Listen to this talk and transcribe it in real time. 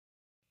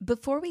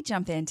Before we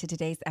jump into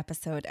today's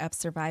episode of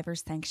Survivor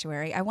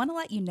Sanctuary, I want to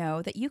let you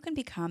know that you can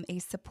become a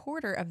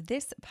supporter of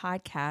this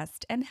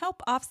podcast and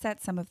help offset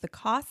some of the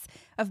costs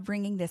of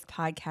bringing this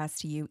podcast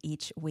to you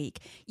each week.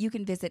 You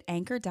can visit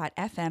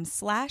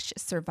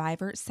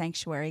anchor.fm/Survivor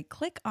Sanctuary,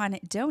 click on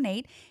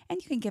donate,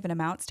 and you can give an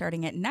amount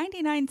starting at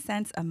 99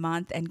 cents a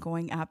month and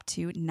going up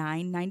to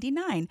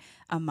 $9.99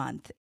 a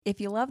month. If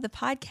you love the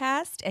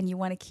podcast and you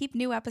want to keep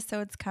new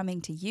episodes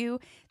coming to you,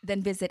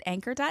 then visit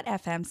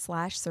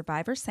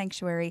anchor.fm/Survivor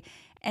Sanctuary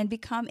and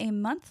become a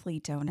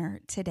monthly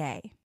donor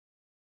today.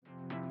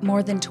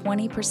 More than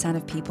 20%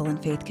 of people in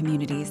faith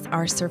communities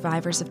are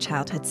survivors of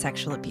childhood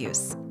sexual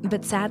abuse.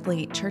 But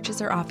sadly,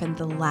 churches are often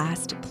the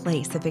last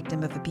place a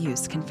victim of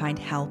abuse can find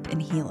help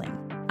and healing.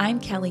 I'm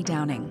Kelly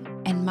Downing,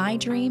 and my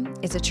dream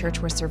is a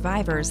church where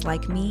survivors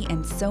like me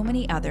and so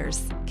many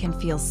others can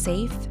feel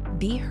safe,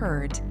 be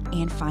heard,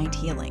 and find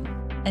healing.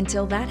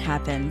 Until that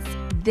happens,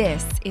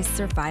 this is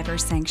Survivor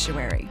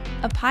Sanctuary,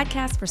 a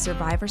podcast for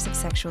survivors of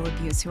sexual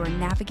abuse who are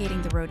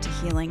navigating the road to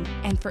healing,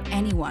 and for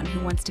anyone who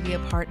wants to be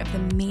a part of the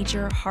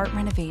major heart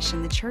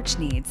renovation the church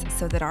needs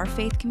so that our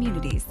faith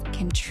communities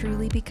can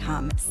truly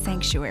become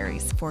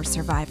sanctuaries for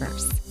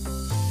survivors.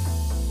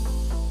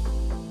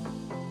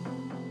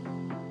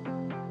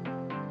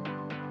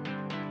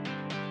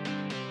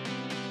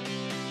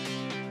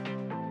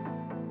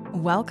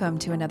 Welcome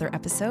to another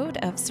episode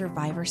of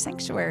Survivor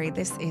Sanctuary.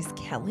 This is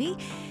Kelly.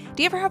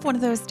 Do you ever have one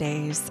of those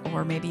days,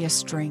 or maybe a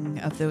string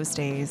of those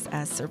days,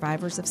 as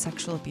survivors of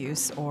sexual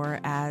abuse or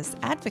as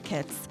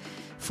advocates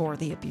for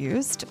the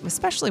abused,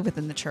 especially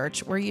within the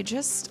church, where you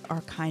just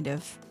are kind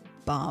of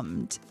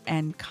bummed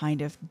and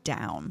kind of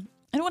down?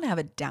 I don't want to have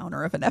a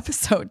downer of an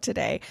episode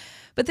today,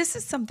 but this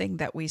is something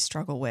that we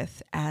struggle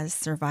with as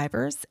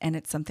survivors, and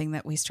it's something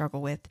that we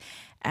struggle with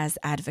as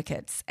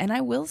advocates. And I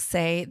will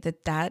say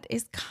that that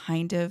is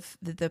kind of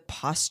the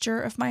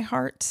posture of my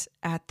heart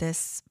at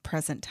this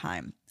present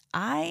time.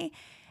 I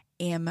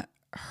am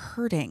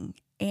hurting,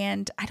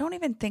 and I don't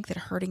even think that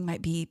hurting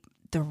might be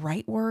the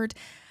right word.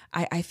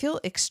 I feel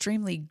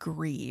extremely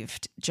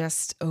grieved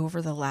just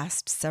over the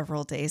last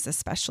several days,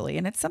 especially.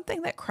 And it's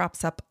something that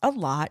crops up a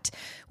lot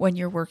when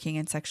you're working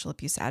in sexual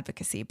abuse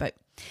advocacy. But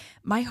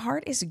my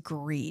heart is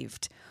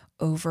grieved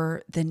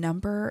over the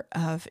number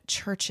of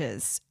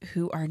churches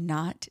who are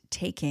not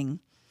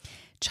taking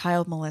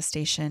child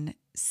molestation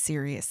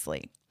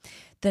seriously.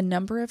 The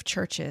number of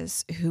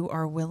churches who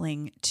are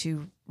willing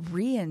to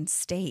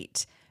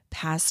reinstate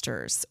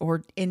pastors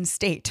or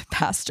instate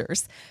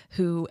pastors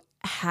who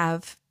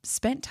have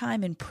spent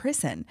time in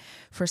prison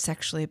for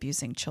sexually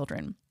abusing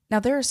children. Now,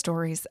 there are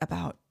stories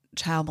about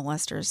child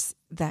molesters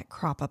that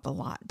crop up a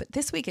lot, but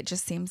this week it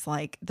just seems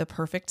like the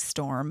perfect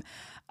storm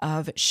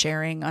of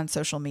sharing on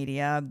social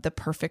media, the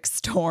perfect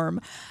storm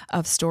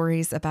of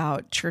stories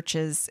about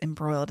churches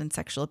embroiled in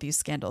sexual abuse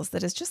scandals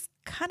that has just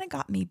kind of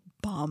got me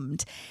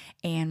bummed.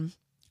 And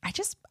I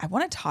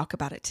want to talk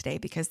about it today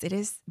because it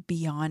is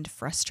beyond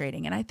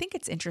frustrating. And I think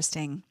it's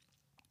interesting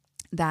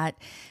that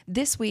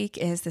this week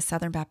is the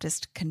Southern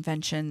Baptist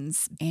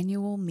Convention's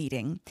annual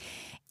meeting.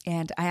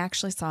 And I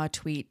actually saw a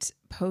tweet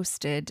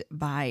posted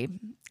by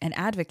an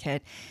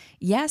advocate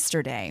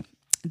yesterday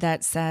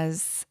that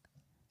says,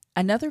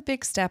 another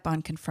big step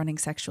on confronting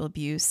sexual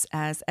abuse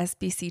as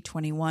SBC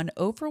 21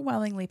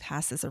 overwhelmingly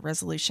passes a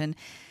resolution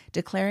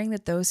declaring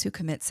that those who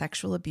commit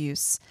sexual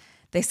abuse,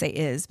 they say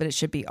is, but it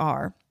should be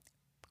are,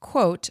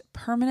 quote,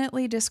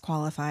 permanently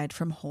disqualified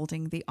from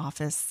holding the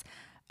office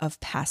of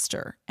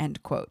pastor,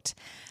 end quote.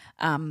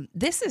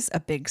 This is a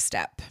big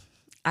step.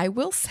 I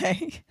will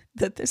say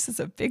that this is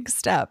a big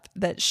step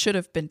that should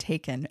have been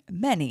taken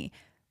many,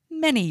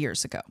 many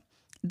years ago.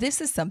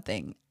 This is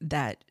something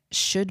that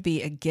should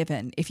be a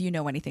given if you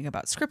know anything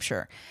about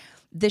scripture.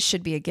 This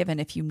should be a given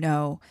if you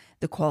know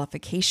the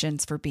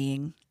qualifications for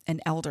being an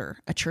elder,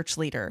 a church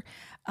leader,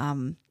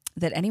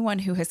 that anyone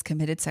who has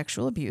committed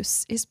sexual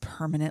abuse is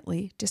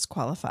permanently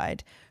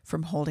disqualified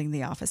from holding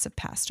the office of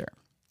pastor.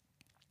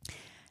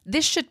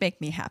 This should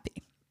make me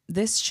happy.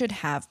 This should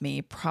have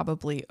me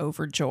probably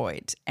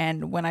overjoyed.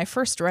 And when I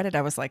first read it,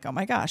 I was like, oh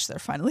my gosh, they're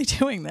finally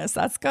doing this.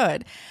 That's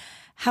good.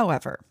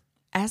 However,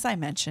 as I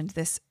mentioned,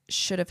 this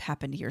should have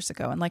happened years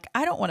ago. And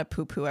I don't want to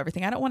poo-poo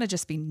everything. I don't want to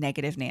just be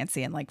negative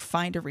Nancy and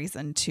find a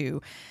reason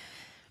to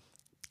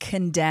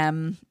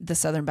condemn the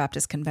Southern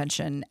Baptist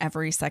Convention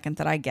every second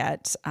that I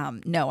get.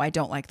 No, I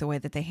don't like the way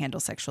that they handle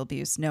sexual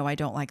abuse. No, I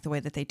don't like the way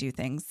that they do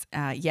things.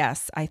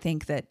 Yes, I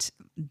think that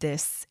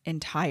this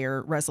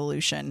entire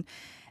resolution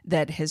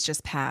that has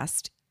just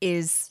passed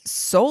is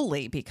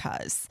solely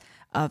because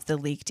of the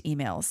leaked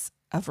emails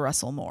of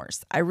Russell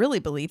Moore's. I really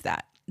believe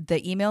that.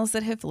 The emails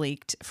that have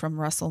leaked from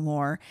Russell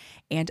Moore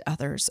and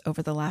others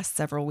over the last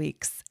several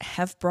weeks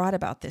have brought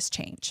about this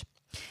change.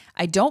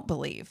 I don't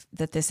believe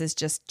that this is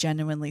just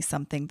genuinely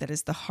something that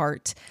is the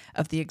heart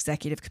of the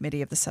executive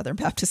committee of the Southern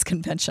Baptist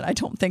Convention. I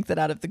don't think that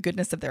out of the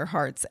goodness of their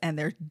hearts and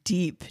their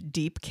deep,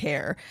 deep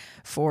care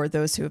for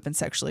those who have been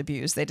sexually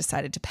abused, they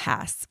decided to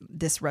pass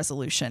this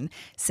resolution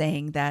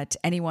saying that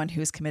anyone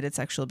who has committed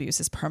sexual abuse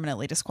is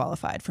permanently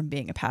disqualified from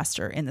being a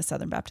pastor in the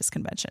Southern Baptist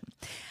Convention.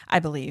 I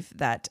believe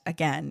that,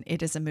 again,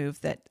 it is a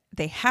move that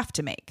they have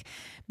to make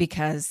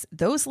because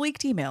those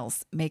leaked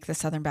emails make the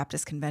Southern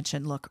Baptist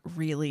Convention look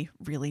really,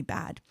 really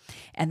bad.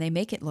 And they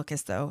make it look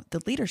as though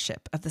the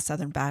leadership of the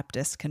Southern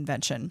Baptist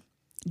Convention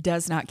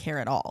does not care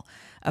at all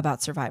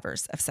about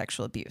survivors of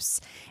sexual abuse.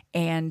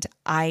 And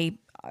I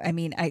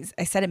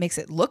said it makes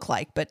it look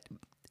like, but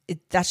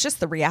that's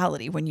just the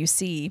reality when you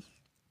see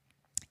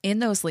in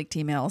those leaked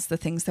emails, the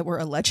things that were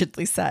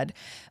allegedly said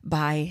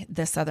by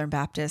the Southern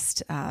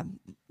Baptist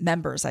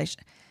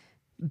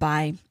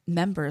by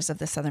members of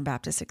the Southern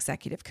Baptist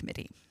Executive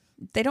Committee.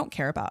 They don't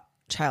care about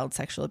child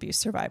sexual abuse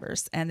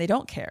survivors, and they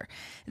don't care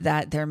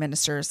that their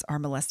ministers are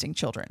molesting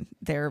children.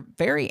 They're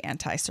very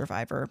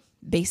anti-survivor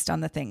based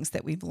on the things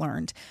that we've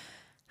learned.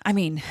 I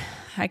mean,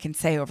 I can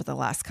say over the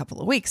last couple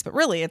of weeks, but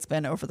really it's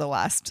been over the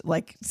last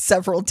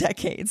several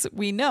decades.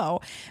 We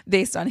know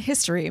based on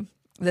history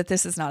that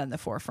this is not in the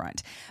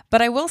forefront.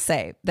 But I will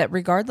say that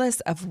regardless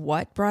of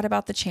what brought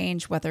about the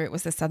change, whether it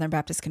was the Southern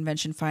Baptist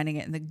Convention finding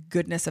it in the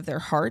goodness of their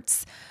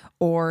hearts,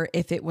 or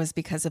if it was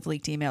because of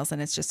leaked emails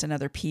and it's just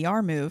another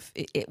PR move,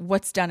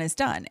 what's done is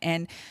done.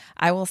 And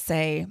I will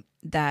say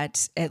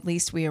that at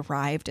least we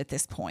arrived at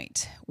this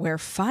point where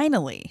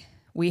finally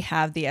we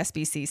have the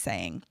SBC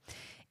saying,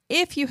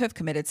 if you have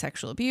committed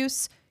sexual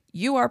abuse,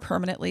 you are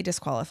permanently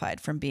disqualified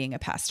from being a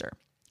pastor.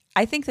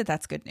 I think that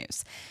that's good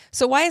news.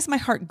 So why is my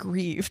heart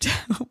grieved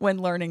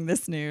when learning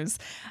this news?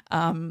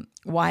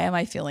 Why am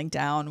I feeling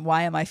down?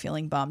 Why am I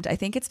feeling bummed? I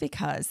think it's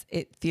because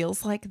it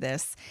feels like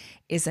this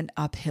is an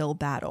uphill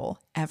battle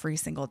every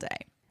single day.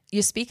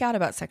 You speak out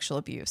about sexual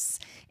abuse.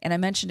 And I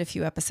mentioned a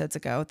few episodes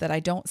ago that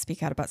I don't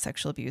speak out about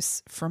sexual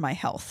abuse for my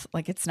health.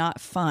 It's not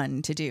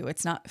fun to do.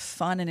 It's not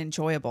fun and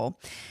enjoyable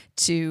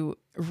to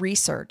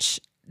research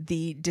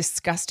the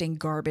disgusting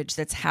garbage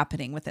that's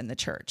happening within the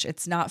church.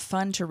 It's not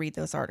fun to read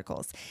those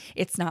articles.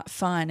 It's not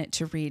fun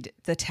to read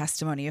the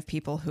testimony of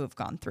people who have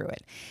gone through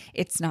it.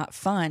 It's not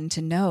fun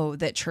to know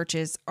that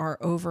churches are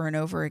over and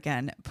over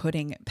again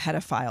putting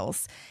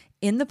pedophiles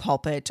in the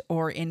pulpit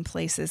or in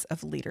places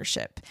of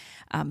leadership.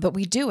 But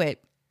we do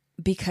it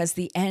because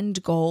the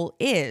end goal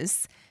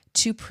is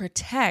to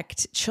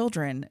protect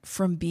children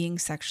from being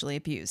sexually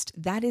abused.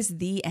 That is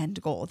the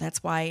end goal.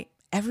 That's why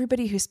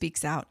everybody who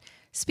speaks out.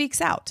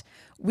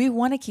 We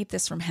want to keep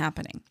this from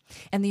happening.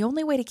 And the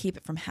only way to keep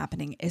it from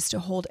happening is to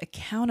hold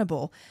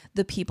accountable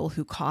the people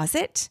who cause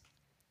it,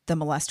 the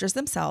molesters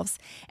themselves,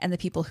 and the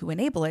people who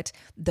enable it,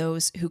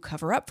 those who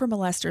cover up for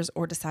molesters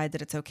or decide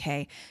that it's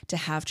okay to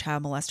have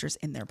child molesters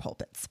in their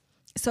pulpits.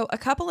 So a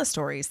couple of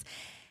stories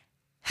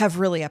have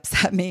really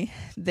upset me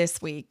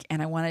this week,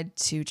 and I wanted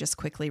to just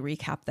quickly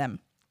recap them.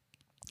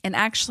 And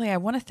actually, I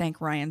want to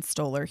thank Ryan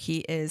Stoller. He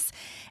is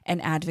an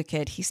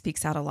advocate. He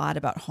speaks out a lot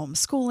about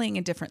homeschooling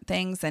and different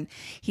things, and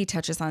he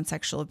touches on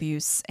sexual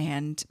abuse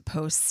and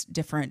posts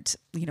different,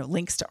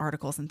 links to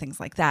articles and things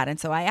like that. And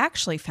so I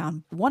actually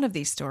found one of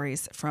these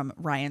stories from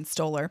Ryan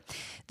Stoller.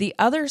 The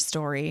other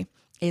story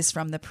is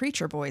from the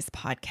Preacher Boys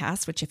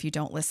podcast, which if you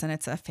don't listen,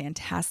 it's a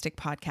fantastic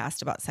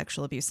podcast about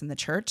sexual abuse in the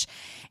church.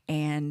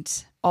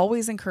 And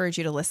always encourage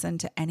you to listen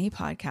to any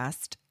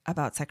podcast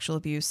about sexual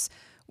abuse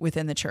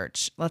within the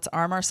church. Let's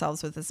arm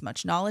ourselves with as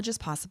much knowledge as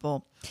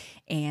possible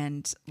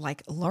and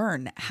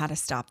learn how to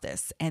stop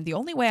this. And the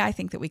only way I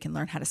think that we can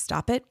learn how to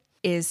stop it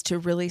is to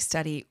really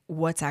study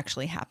what's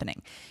actually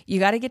happening. You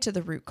got to get to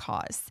the root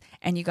cause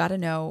and you got to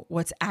know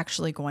what's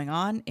actually going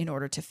on in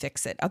order to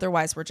fix it.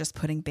 Otherwise, we're just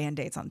putting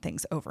Band-Aids on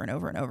things over and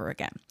over and over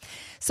again.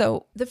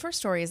 So the first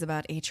story is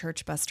about a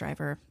church bus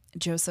driver,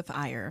 Joseph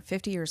Iyer,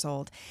 50 years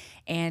old,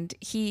 and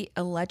he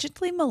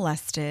allegedly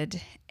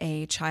molested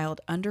a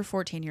child under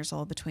 14 years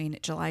old between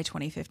July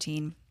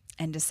 2015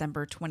 and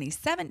December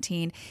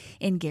 2017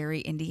 in Gary,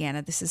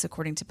 Indiana. This is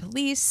according to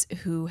police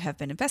who have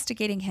been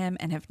investigating him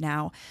and have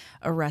now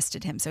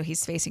arrested him. So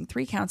he's facing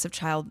 3 counts of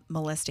child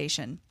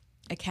molestation,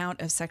 a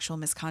count of sexual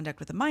misconduct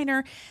with a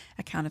minor,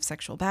 a count of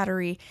sexual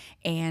battery,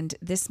 and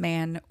this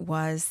man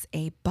was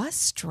a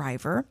bus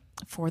driver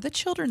for the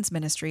children's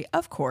ministry,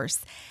 of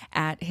course,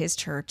 at his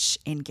church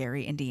in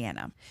Gary,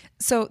 Indiana.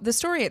 So the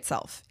story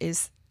itself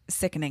is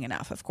sickening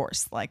enough, of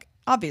course.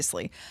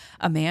 Obviously,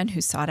 a man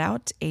who sought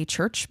out a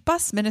church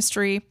bus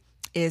ministry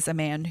is a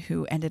man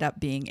who ended up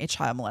being a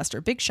child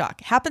molester. Big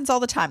shock. Happens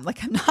all the time.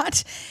 I'm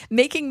not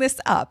making this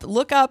up.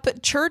 Look up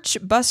church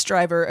bus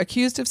driver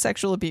accused of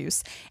sexual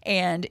abuse,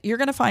 and you're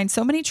going to find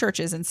so many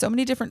churches in so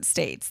many different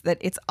states that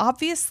it's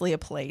obviously a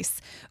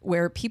place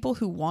where people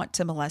who want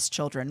to molest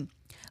children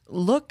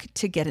look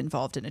to get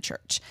involved in a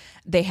church.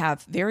 They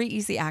have very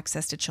easy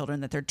access to children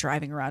that they're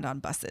driving around on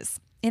buses.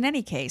 In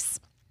any case,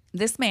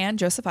 This man,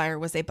 Joseph Iyer,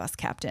 was a bus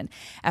captain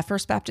at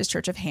First Baptist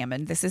Church of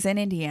Hammond. This is in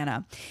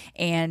Indiana.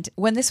 And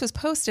when this was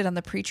posted on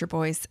the Preacher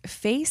Boys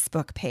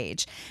Facebook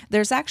page,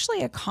 there's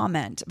actually a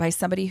comment by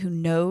somebody who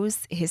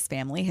knows his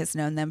family, has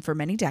known them for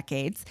many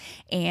decades,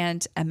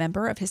 and a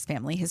member of his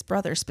family, his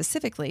brother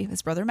specifically,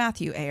 his brother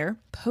Matthew Ayer,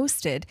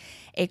 posted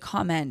a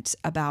comment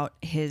about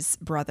his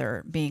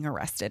brother being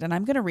arrested. And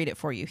I'm going to read it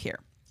for you here.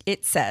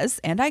 It says,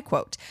 and I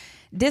quote,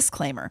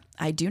 "Disclaimer,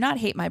 I do not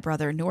hate my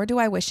brother, nor do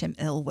I wish him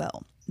ill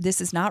will. This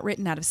is not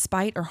written out of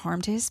spite or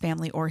harm to his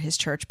family or his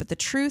church, but the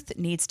truth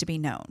needs to be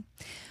known.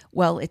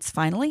 Well, it's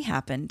finally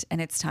happened,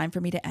 and it's time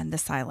for me to end the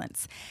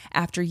silence.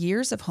 After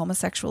years of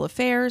homosexual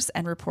affairs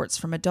and reports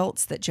from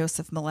adults that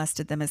Joseph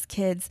molested them as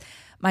kids,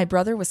 my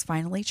brother was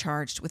finally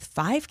charged with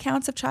 5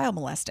 counts of child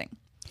molesting.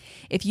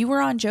 If you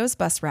were on Joe's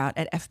bus route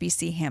at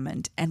FBC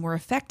Hammond and were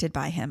affected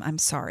by him, I'm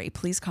sorry.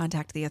 Please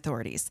contact the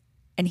authorities."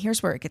 And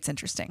here's where it gets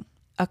interesting.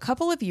 A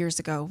couple of years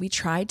ago, we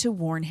tried to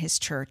warn his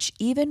church,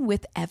 even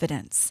with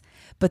evidence,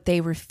 but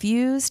they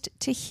refused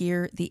to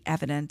hear the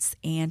evidence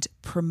and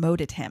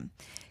promoted him,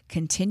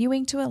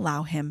 continuing to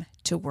allow him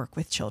to work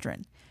with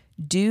children.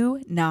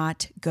 Do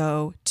not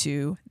go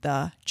to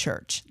the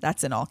church.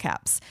 That's in all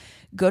caps.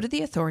 Go to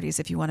the authorities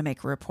if you want to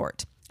make a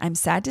report. I'm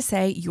sad to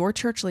say your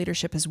church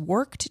leadership has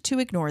worked to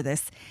ignore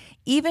this,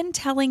 even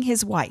telling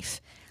his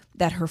wife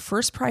that her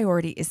first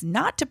priority is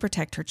not to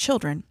protect her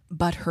children,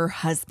 but her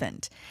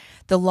husband.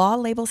 The law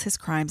labels his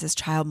crimes as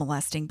child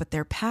molesting, but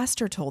their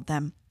pastor told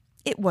them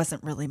it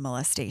wasn't really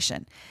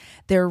molestation.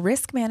 Their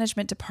risk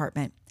management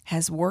department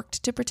has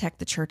worked to protect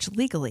the church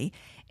legally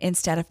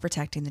instead of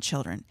protecting the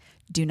children.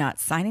 Do not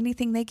sign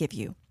anything they give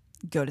you.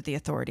 Go to the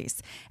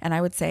authorities. And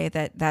I would say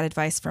that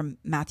advice from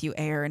Matthew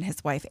Ayer and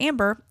his wife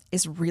Amber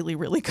is really,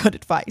 really good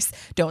advice.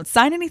 Don't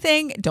sign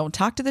anything. Don't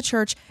talk to the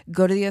church.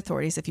 Go to the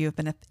authorities if you have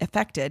been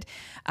affected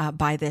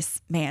by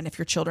this man. If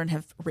your children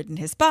have ridden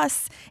his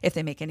bus, if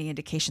they make any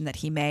indication that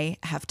he may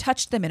have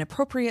touched them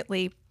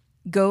inappropriately,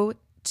 go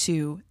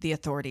to the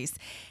authorities.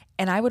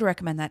 And I would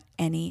recommend that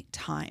any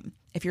time.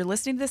 If you're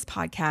listening to this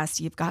podcast,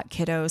 you've got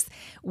kiddos,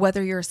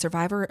 whether you're a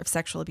survivor of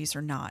sexual abuse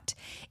or not,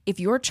 if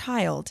your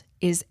child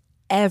is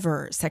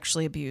ever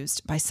sexually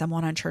abused by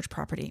someone on church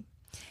property,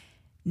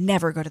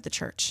 never go to the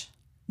church.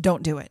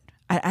 Don't do it.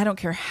 I don't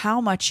care how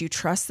much you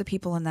trust the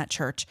people in that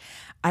church.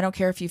 I don't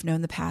care if you've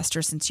known the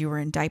pastor since you were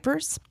in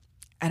diapers.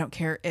 I don't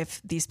care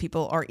if these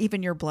people are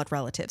even your blood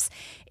relatives.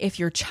 If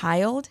your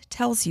child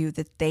tells you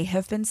that they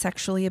have been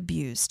sexually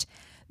abused,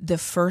 the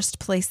first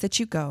place that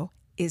you go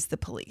is the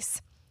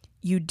police.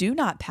 You do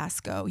not pass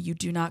go. You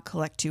do not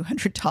collect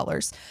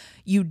 $200.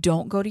 You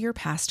don't go to your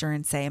pastor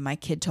and say, my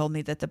kid told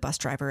me that the bus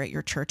driver at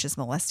your church is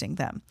molesting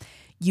them.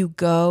 You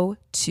go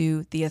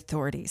to the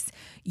authorities.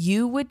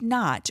 You would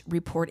not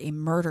report a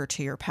murder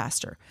to your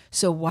pastor.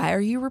 So why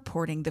are you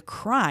reporting the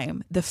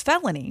crime, the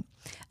felony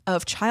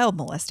of child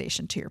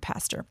molestation to your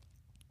pastor?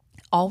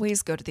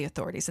 Always go to the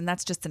authorities. And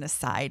that's just an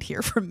aside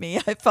here from me.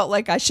 I felt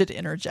like I should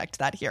interject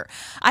that here.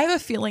 I have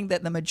a feeling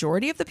that the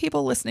majority of the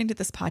people listening to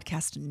this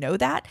podcast know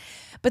that,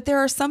 but there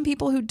are some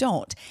people who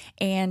don't.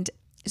 And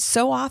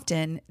so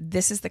often,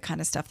 this is the kind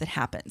of stuff that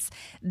happens.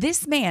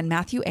 This man,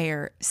 Matthew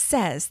Ayer,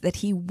 says that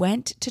he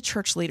went to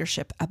church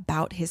leadership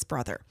about his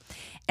brother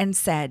and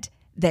said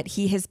that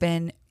he has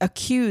been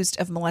accused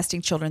of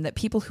molesting children, that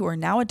people who are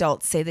now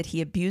adults say that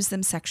he abused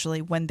them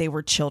sexually when they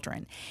were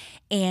children.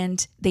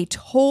 And they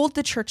told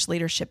the church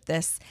leadership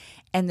this,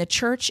 and the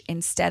church,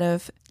 instead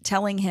of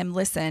telling him,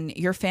 listen,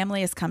 your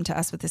family has come to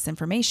us with this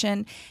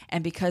information,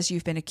 and because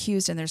you've been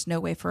accused and there's no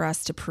way for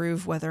us to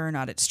prove whether or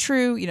not it's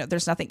true,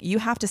 there's nothing, you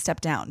have to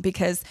step down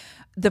because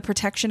the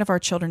protection of our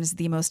children is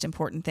the most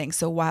important thing.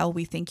 So while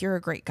we think you're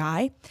a great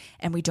guy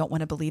and we don't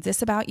want to believe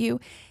this about you,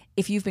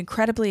 if you've been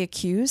credibly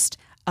accused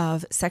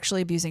of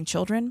sexually abusing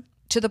children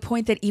to the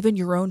point that even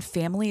your own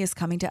family is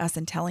coming to us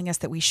and telling us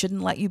that we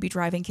shouldn't let you be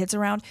driving kids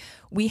around,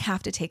 we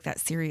have to take that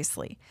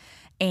seriously.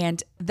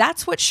 And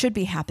that's what should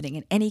be happening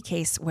in any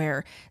case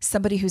where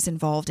somebody who's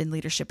involved in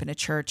leadership in a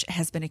church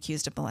has been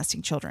accused of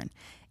molesting children.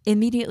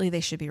 Immediately,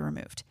 they should be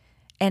removed.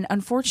 And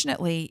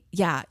unfortunately,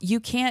 you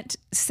can't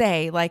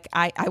say like,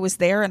 I was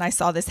there and I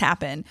saw this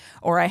happen,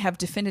 or I have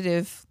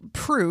definitive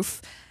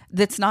proof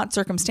that's not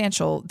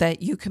circumstantial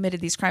that you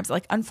committed these crimes.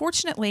 Like,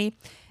 unfortunately,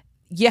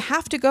 you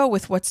have to go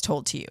with what's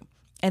told to you.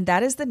 And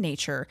that is the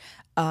nature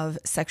of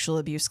sexual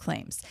abuse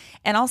claims.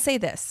 And I'll say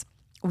this,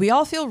 we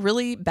all feel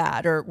really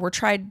bad, or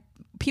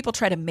people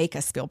try to make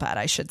us feel bad,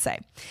 I should say.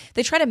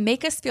 They try to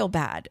make us feel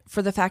bad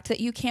for the fact that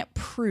you can't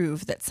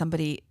prove that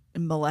somebody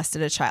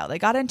molested a child. I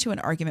got into an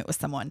argument with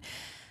someone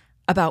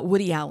about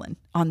Woody Allen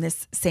on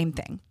this same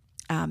thing.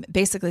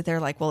 Basically,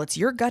 they're like, well, it's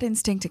your gut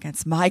instinct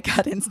against my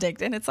gut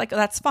instinct. And it's like,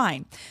 that's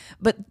fine.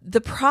 But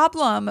the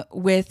problem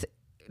with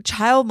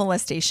child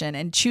molestation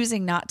and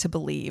choosing not to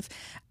believe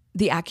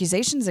the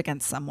accusations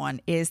against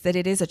someone is that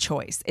it is a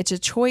choice. It's a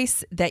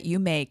choice that you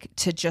make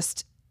to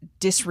just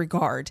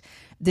disregard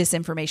this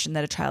information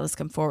that a child has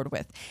come forward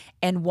with.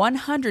 And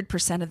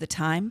 100% of the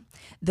time,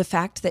 the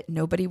fact that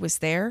nobody was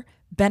there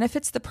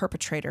benefits the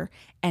perpetrator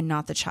and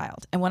not the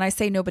child. And when I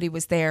say nobody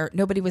was there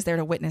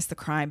to witness the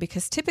crime,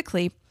 because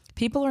typically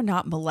people are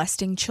not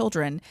molesting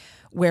children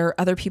where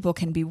other people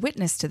can be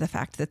witness to the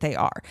fact that they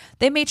are.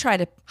 They may try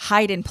to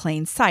hide in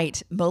plain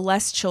sight,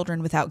 molest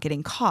children without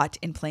getting caught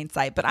in plain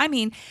sight. But I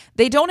mean,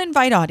 they don't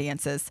invite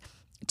audiences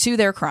to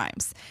their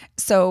crimes.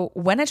 So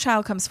when a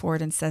child comes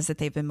forward and says that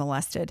they've been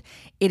molested,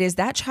 it is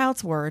that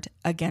child's word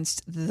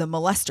against the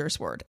molester's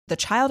word, the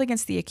child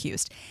against the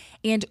accused.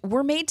 And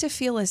we're made to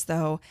feel as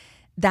though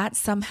that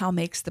somehow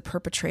makes the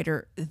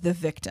perpetrator the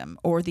victim,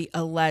 or the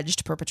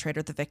alleged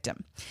perpetrator the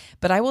victim.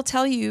 But I will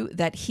tell you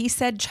that he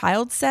said,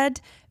 child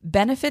said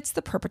benefits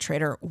the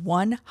perpetrator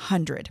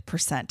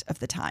 100% of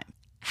the time.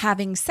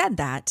 Having said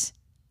that,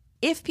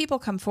 if people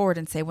come forward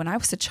and say, when I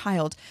was a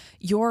child,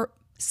 your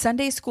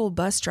Sunday school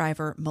bus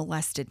driver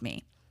molested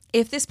me.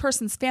 If this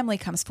person's family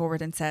comes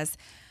forward and says,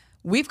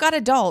 we've got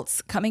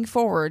adults coming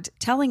forward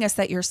telling us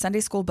that your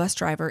Sunday school bus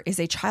driver is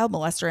a child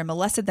molester and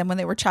molested them when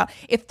they were a child.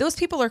 If those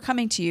people are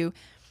coming to you,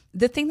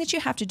 the thing that you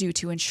have to do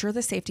to ensure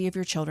the safety of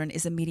your children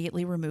is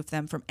immediately remove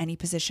them from any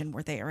position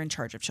where they are in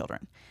charge of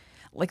children.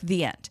 Like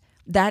the end.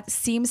 That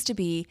seems to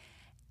be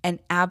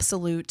an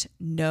absolute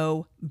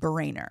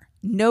no-brainer.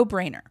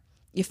 No-brainer.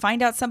 You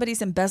find out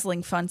somebody's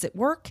embezzling funds at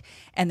work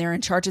and they're in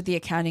charge of the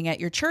accounting at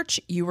your church,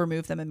 you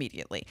remove them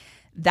immediately.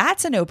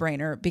 That's a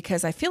no-brainer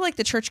because I feel like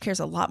the church cares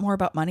a lot more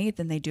about money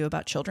than they do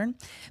about children,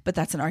 but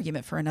that's an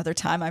argument for another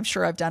time. I'm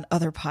sure I've done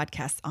other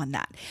podcasts on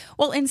that.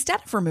 Well,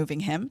 instead of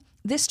removing him,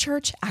 this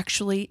church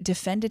actually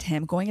defended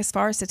him, going as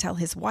far as to tell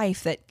his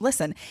wife that,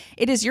 listen,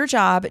 it is your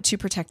job to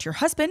protect your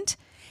husband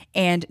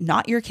and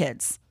not your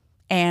kids.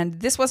 And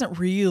this wasn't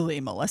really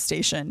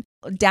molestation,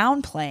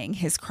 downplaying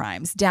his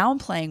crimes,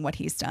 downplaying what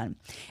he's done.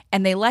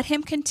 And they let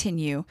him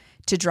continue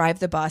to drive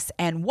the bus.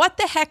 And what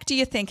the heck do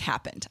you think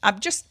happened? I'm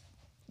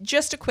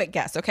just a quick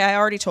guess, okay? I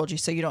already told you,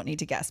 so you don't need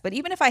to guess. But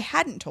even if I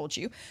hadn't told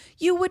you,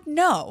 you would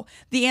know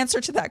the answer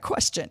to that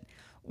question.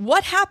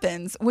 What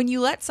happens when you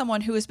let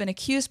someone who has been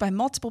accused by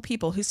multiple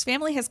people, whose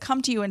family has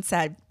come to you and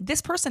said,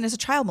 this person is a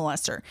child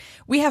molester,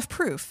 we have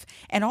proof,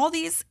 and all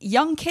these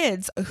young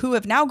kids who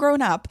have now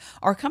grown up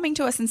are coming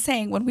to us and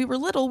saying, when we were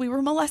little, we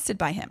were molested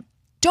by him.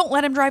 Don't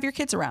let him drive your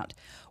kids around.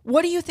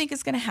 What do you think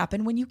is going to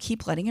happen when you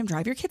keep letting him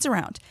drive your kids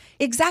around?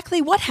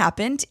 Exactly what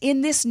happened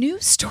in this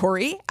news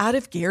story out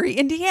of Gary,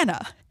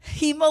 Indiana.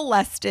 He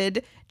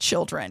molested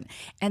children,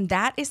 and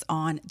that is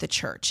on the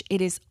church. It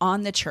is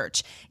on the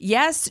church.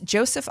 Yes,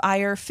 Joseph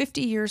Iyer,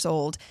 50 years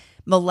old,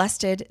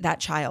 molested that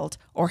child,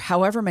 or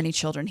however many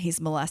children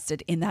he's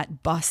molested in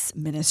that bus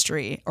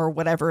ministry, or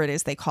whatever it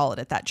is they call it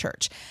at that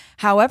church.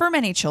 However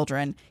many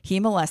children he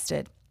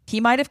molested,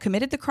 he might have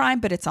committed the crime,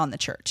 but it's on the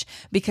church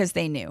because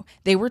they knew.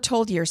 They were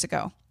told years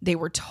ago. They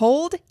were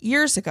told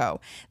years ago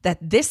that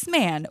this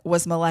man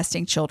was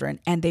molesting children,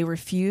 and they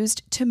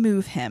refused to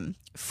move him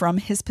from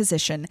his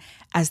position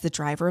as the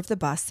driver of the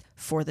bus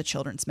for the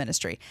children's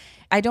ministry.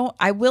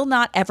 I will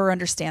not ever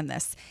understand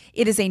this.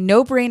 It is a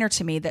no-brainer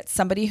to me that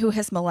somebody who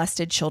has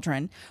molested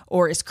children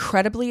or is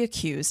credibly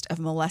accused of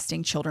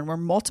molesting children, where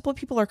multiple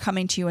people are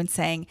coming to you and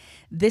saying,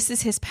 this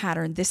is his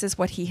pattern, this is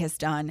what he has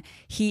done,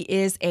 he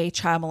is a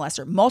child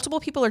molester. Multiple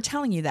people are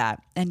telling you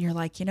that, and you're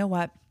like, you know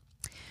what?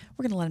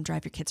 We're going to let him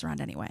drive your kids around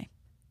anyway.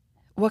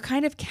 What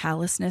kind of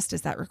callousness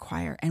does that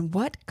require? And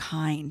what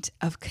kind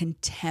of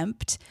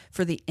contempt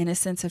for the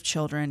innocence of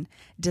children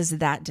does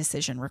that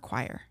decision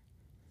require?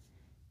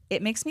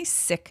 It makes me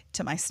sick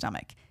to my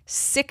stomach.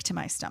 Sick to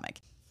my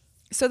stomach.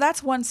 So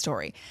that's one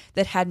story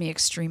that had me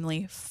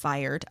extremely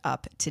fired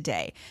up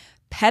today.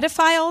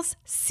 Pedophiles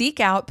seek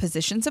out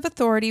positions of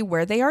authority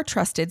where they are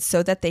trusted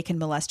so that they can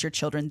molest your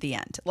children. The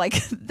end.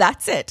 Like,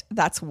 that's it.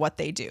 That's what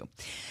they do.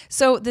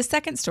 So the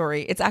second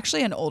story, it's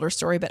actually an older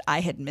story, but I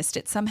had missed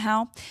it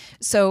somehow.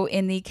 So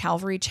in the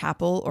Calvary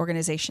Chapel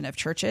organization of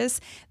churches,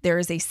 there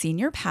is a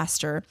senior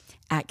pastor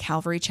at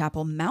Calvary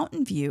Chapel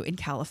Mountain View in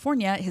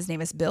California. His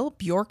name is Bill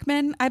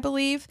Bjorkman, I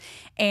believe.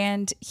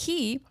 And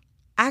he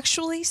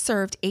actually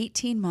served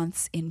 18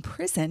 months in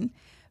prison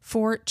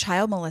for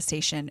child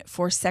molestation,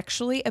 for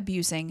sexually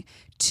abusing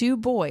two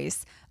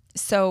boys.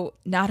 So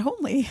not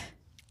only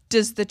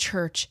does the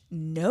church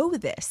know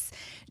this,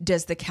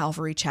 does the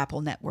Calvary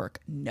Chapel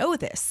Network know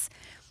this,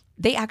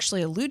 they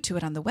actually allude to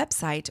it on the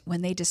website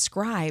when they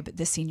describe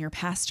the senior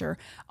pastor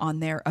on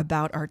their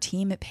About Our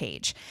Team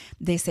page.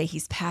 They say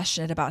he's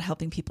passionate about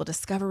helping people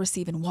discover,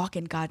 receive, and walk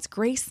in God's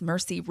grace,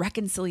 mercy,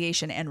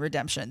 reconciliation, and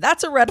redemption.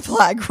 That's a red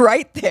flag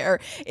right there.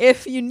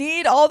 If you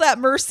need all that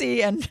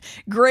mercy and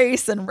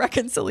grace and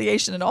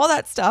reconciliation and all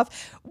that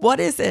stuff,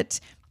 what is it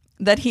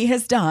that he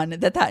has done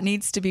that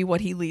needs to be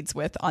what he leads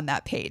with on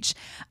that page?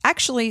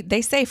 Actually,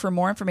 they say for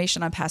more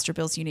information on Pastor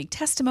Bill's unique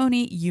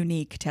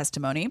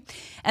testimony,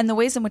 and the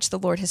ways in which the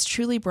Lord has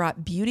truly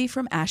brought beauty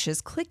from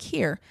ashes, click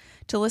here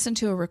to listen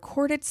to a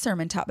recorded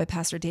sermon taught by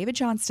Pastor David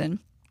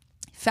Johnston,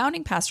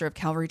 founding pastor of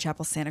Calvary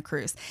Chapel, Santa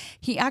Cruz.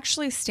 He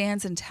actually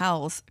stands and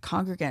tells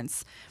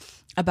congregants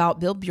about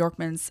Bill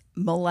Bjorkman's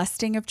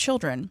molesting of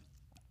children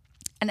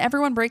And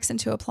everyone breaks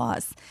into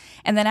applause.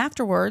 And then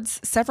afterwards,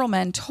 several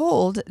men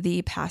told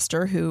the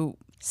pastor who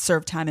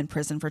served time in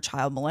prison for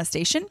child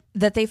molestation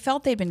that they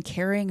felt they'd been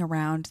carrying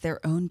around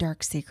their own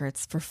dark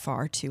secrets for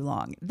far too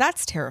long.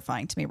 That's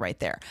terrifying to me right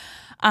there.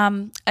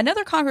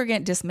 Another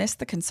congregant dismissed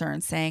the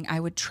concern, saying, "I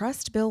would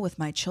trust Bill with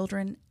my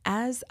children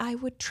as I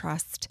would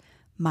trust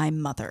my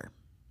mother."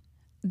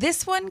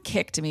 This one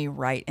kicked me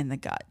right in the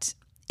gut.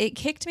 It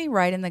kicked me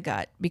right in the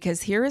gut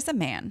because here is a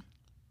man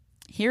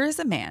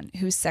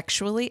who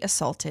sexually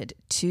assaulted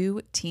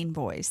 2 teen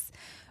boys,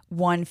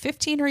 one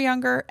 15 or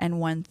younger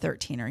and one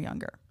 13 or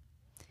younger.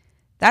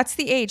 That's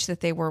the age that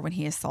they were when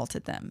he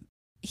assaulted them.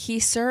 He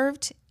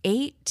served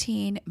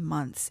 18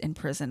 months in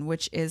prison,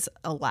 which is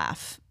a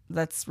laugh.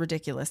 That's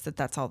ridiculous that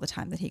that's all the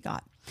time that he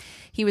got.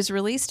 He was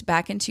released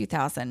back in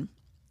 2000.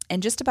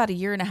 And just about a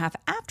year and a half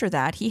after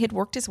that, he had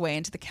worked his way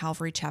into the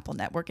Calvary Chapel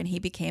network and he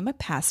became a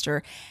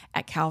pastor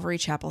at Calvary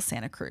Chapel,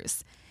 Santa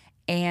Cruz.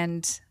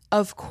 And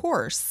of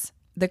course,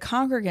 the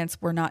congregants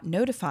were not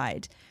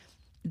notified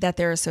that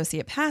their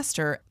associate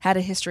pastor had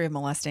a history of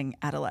molesting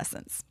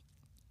adolescents.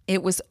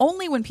 It was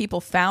only when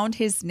people found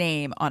his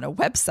name on a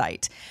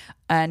website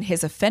and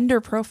his offender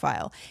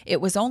profile,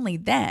 it was only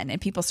then, and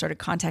people started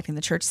contacting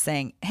the church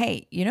saying,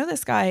 "Hey, you know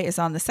this guy is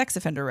on the sex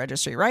offender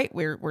registry, right?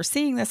 We're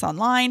seeing this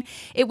online."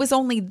 It was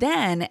only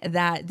then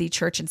that the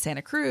church in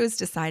Santa Cruz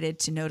decided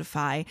to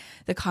notify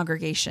the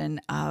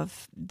congregation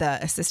of the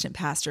assistant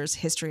pastor's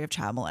history of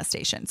child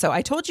molestation. So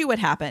I told you what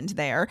happened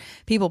there.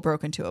 People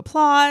broke into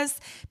applause.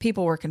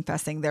 People were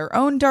confessing their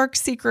own dark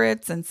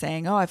secrets and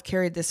saying, "Oh, I've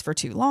carried this for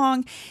too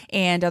long."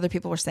 And other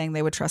people were saying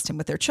they would trust him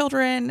with their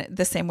children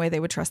the same way they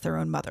would trust their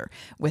own mother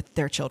with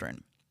their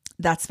children.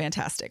 That's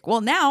fantastic. Well,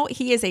 now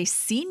he is a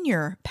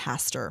senior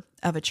pastor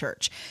of a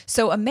church.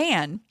 So a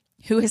man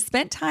who has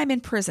spent time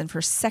in prison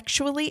for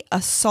sexually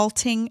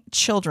assaulting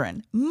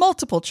children,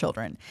 multiple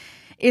children,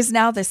 is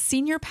now the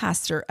senior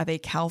pastor of a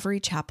Calvary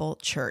Chapel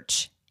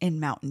church in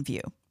Mountain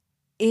View.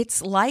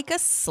 It's like a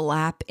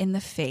slap in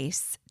the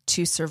face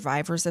to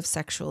survivors of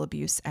sexual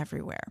abuse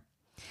everywhere.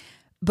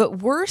 But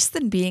worse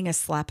than being a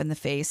slap in the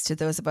face to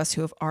those of us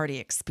who have already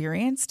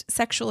experienced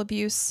sexual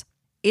abuse,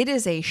 it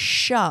is a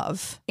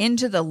shove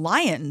into the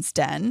lion's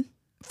den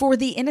for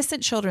the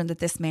innocent children that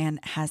this man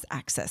has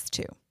access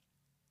to.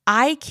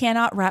 I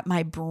cannot wrap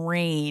my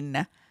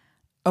brain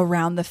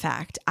around the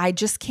fact, I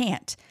just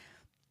can't,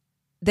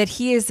 that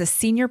he is a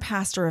senior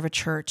pastor of a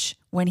church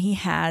when he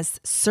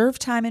has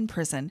served time in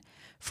prison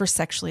for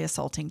sexually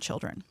assaulting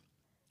children.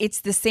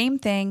 It's the same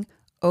thing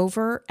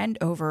over and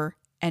over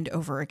and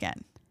over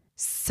again.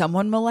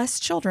 Someone molests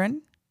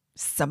children,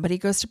 somebody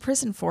goes to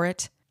prison for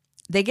it.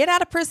 They get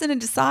out of prison and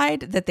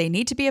decide that they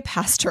need to be a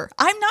pastor.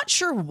 I'm not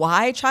sure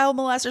why child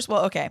molesters,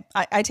 well, okay,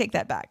 I take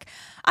that back.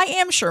 I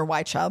am sure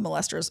why child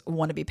molesters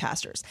want to be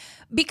pastors,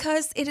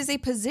 because it is a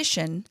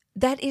position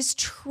that is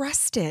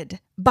trusted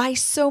by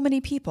so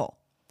many people.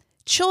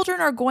 Children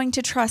are going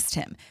to trust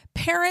him.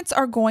 Parents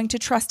are going to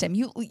trust him.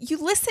 You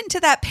listen to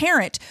that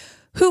parent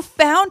who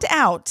found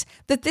out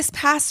that this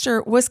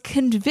pastor was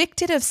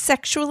convicted of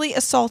sexually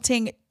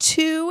assaulting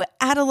 2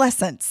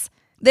 adolescents,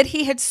 that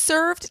he had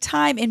served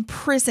time in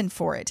prison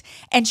for it.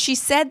 And she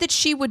said that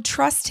she would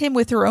trust him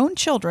with her own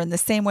children the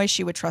same way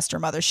she would trust her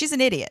mother. She's an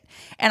idiot.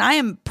 And I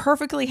am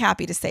perfectly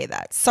happy to say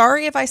that.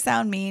 Sorry if I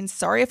sound mean.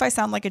 Sorry if I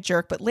sound like a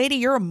jerk. But lady,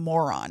 you're a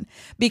moron,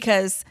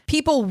 because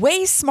people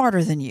way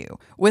smarter than you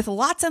with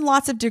lots and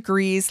lots of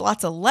degrees,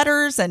 lots of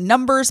letters and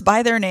numbers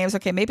by their names.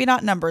 Okay, maybe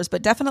not numbers,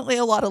 but definitely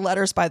a lot of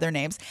letters by their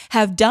names,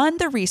 have done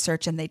the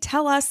research, and they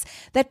tell us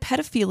that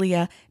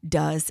pedophilia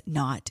does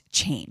not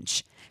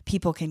change.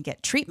 People can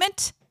get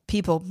treatment.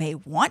 People may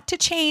want to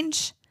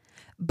change,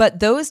 but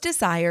those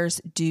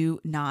desires do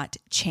not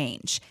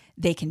change.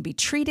 They can be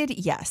treated,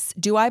 yes.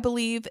 Do I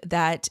believe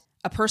that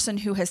a person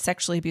who has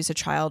sexually abused a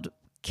child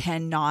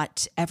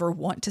cannot ever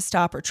want to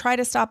stop or try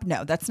to stop?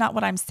 No, that's not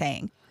what I'm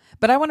saying.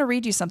 But I want to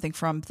read you something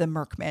from the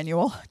Merck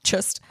manual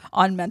just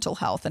on mental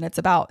health, and it's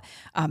about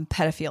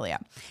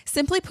pedophilia.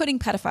 Simply putting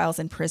pedophiles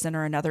in prison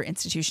or another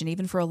institution,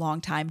 even for a long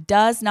time,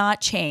 does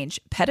not change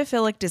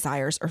pedophilic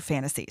desires or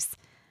fantasies.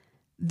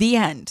 The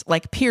end,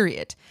 like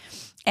period.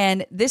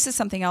 And this is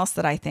something else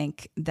that I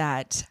think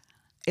that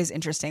is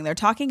interesting. They're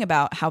talking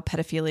about how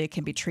pedophilia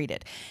can be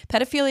treated.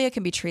 Pedophilia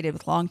can be treated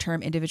with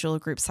long-term individual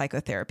group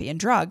psychotherapy and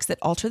drugs that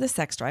alter the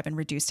sex drive and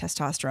reduce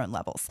testosterone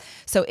levels.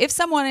 So if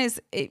someone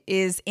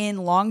is in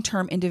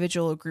long-term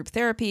individual group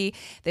therapy,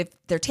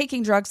 they're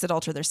taking drugs that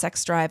alter their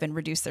sex drive and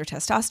reduce their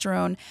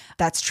testosterone,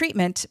 that's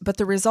treatment, but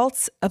the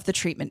results of the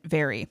treatment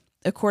vary.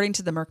 According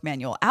to the Merck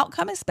manual,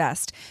 outcome is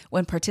best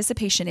when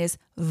participation is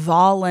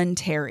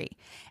voluntary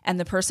and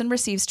the person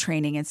receives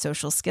training in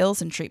social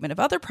skills and treatment of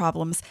other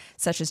problems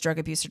such as drug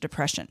abuse or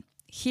depression.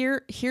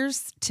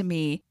 Here's to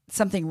me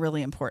something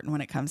really important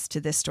when it comes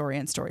to this story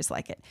and stories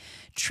like it.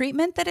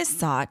 Treatment that is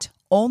sought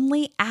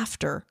only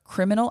after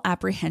criminal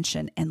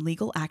apprehension and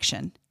legal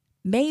action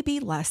may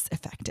be less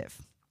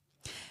effective.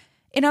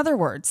 In other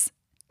words,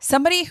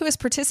 somebody who is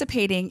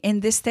participating in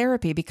this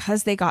therapy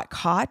because they got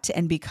caught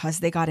and because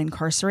they got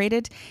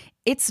incarcerated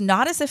It's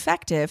not as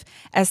effective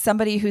as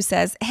somebody who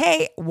says,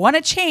 hey, want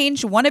to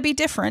change, want to be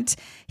different.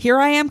 Here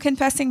I am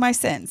confessing my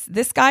sins.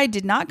 This guy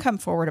did not come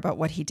forward about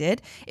what he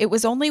did. It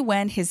was only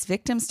when his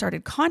victims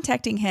started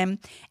contacting him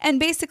and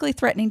basically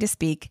threatening to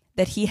speak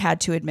that he had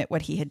to admit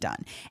what he had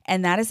done.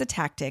 And that is a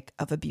tactic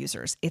of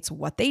abusers. It's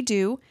what they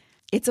do.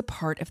 It's a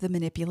part of the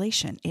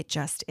manipulation. It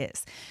just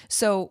is.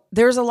 So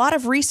there's a lot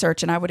of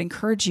research, and I would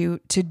encourage you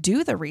to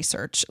do the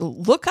research.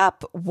 Look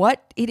up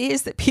what it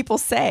is that people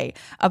say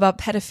about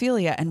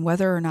pedophilia and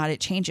whether or not it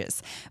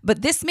changes.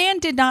 But this man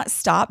did not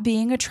stop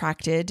being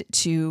attracted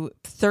to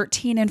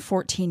 13 and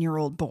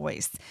 14-year-old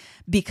boys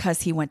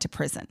because he went to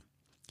prison.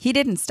 He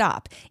didn't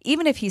stop.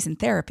 Even if he's in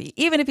therapy,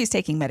 even if he's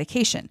taking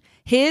medication,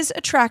 his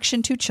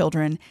attraction to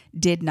children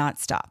did not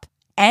stop.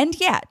 And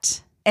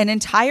yet, an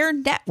entire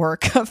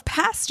network of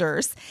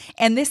pastors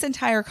and this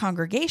entire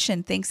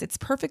congregation thinks it's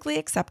perfectly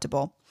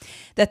acceptable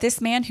that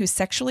this man who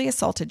sexually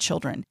assaulted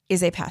children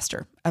is a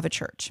pastor of a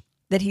church,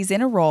 that he's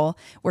in a role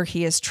where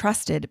he is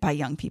trusted by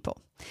young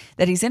people,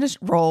 that he's in a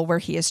role where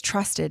he is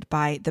trusted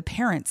by the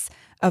parents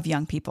of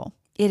young people.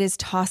 It is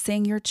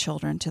tossing your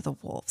children to the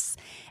wolves.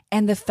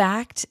 And the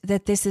fact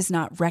that this is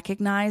not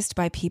recognized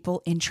by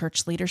people in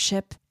church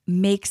leadership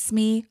makes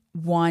me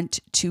want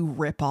to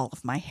rip all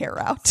of my hair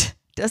out.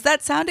 Does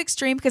that sound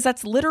extreme? Because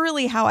that's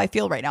literally how I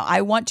feel right now.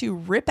 I want to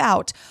rip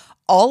out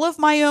all of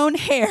my own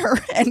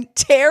hair and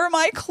tear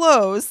my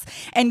clothes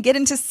and get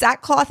into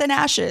sackcloth and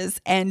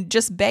ashes and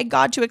just beg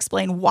God to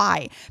explain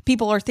why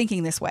people are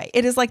thinking this way.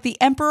 It is like the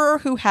emperor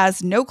who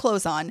has no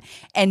clothes on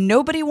and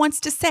nobody wants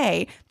to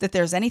say that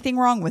there's anything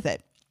wrong with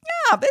it.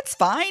 Yeah, it's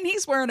fine.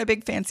 He's wearing a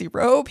big fancy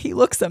robe. He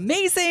looks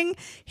amazing.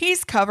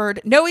 He's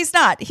covered. No, he's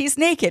not. He's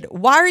naked.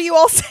 Why are you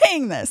all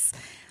saying this?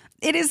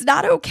 It is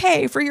not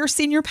okay for your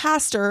senior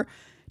pastor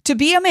to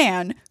be a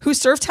man who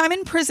served time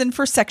in prison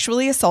for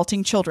sexually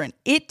assaulting children.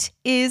 It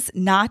is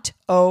not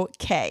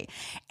okay.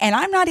 And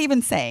I'm not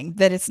even saying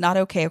that it's not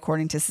okay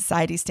according to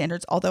society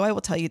standards, although I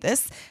will tell you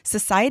this,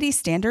 society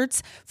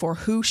standards for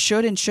who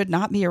should and should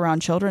not be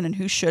around children and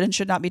who should and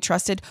should not be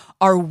trusted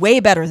are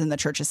way better than the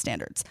church's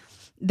standards.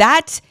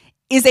 That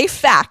is a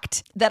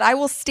fact that I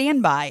will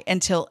stand by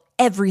until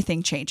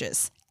everything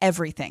changes.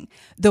 Everything.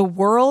 The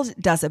world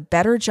does a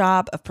better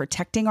job of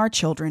protecting our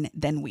children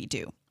than we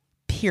do.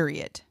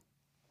 Period.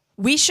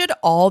 We should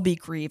all be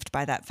grieved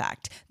by that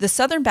fact. The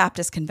Southern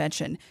Baptist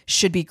Convention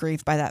should be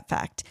grieved by that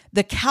fact.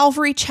 The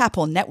Calvary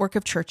Chapel network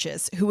of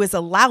churches, who is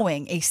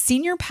allowing a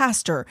senior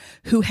pastor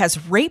who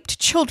has raped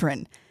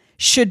children,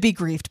 should be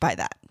grieved by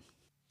that.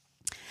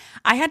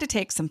 I had to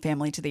take some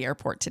family to the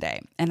airport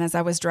today, and as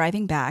I was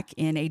driving back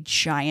in a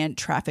giant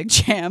traffic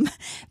jam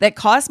that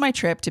caused my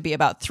trip to be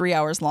about 3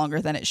 hours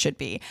longer than it should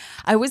be,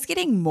 I was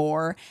getting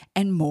more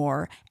and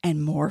more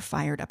and more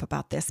fired up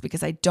about this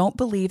because I don't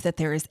believe that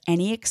there is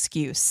any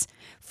excuse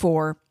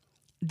for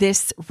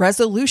this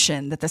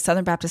resolution that the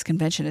Southern Baptist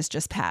Convention has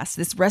just passed,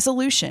 this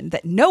resolution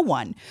that no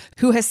one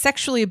who has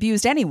sexually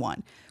abused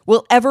anyone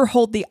will ever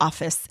hold the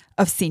office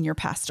of senior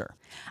pastor.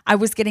 I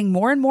was getting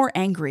more and more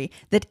angry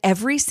that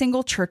every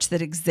single church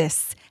that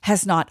exists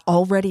has not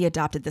already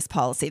adopted this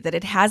policy, that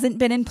it hasn't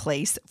been in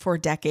place for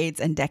decades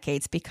and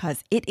decades,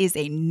 because it is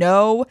a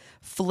no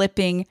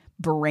flipping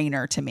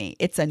brainer to me.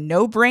 It's a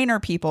no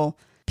brainer, people.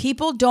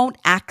 People don't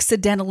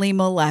accidentally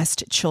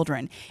molest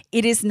children.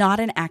 It is not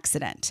an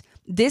accident.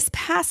 This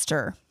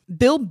pastor,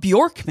 Bill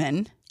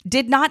Bjorkman,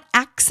 did not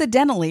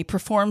accidentally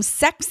perform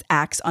sex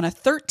acts on a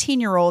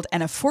 13-year-old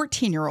and a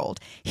 14-year-old.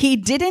 He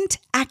didn't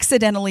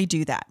accidentally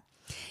do that.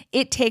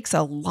 It takes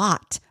a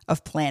lot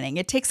of planning.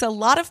 It takes a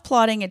lot of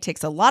plotting. It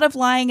takes a lot of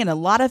lying and a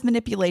lot of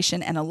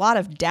manipulation and a lot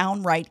of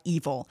downright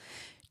evil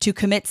to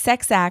commit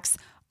sex acts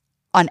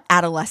on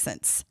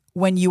adolescents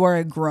when you are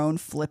a grown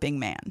flipping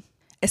man,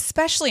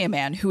 especially a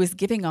man who is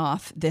giving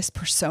off this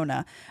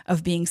persona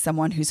of being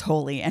someone who's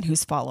holy and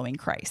who's following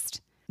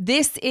Christ.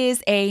 This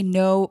is a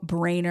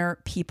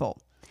no-brainer,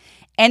 people.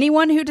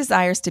 Anyone who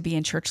desires to be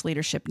in church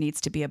leadership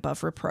needs to be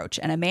above reproach,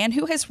 and a man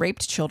who has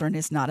raped children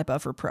is not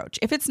above reproach.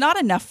 If it's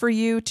not enough for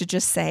you to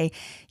just say,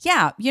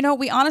 yeah,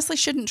 we honestly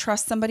shouldn't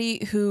trust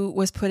somebody who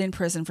was put in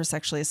prison for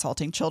sexually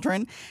assaulting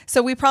children,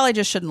 so we probably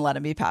just shouldn't let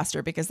him be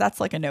pastor because that's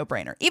like a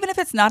no-brainer. Even if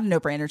it's not a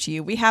no-brainer to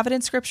you, we have it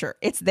in Scripture.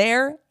 It's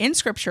there in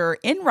Scripture,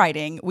 in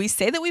writing. We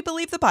say that we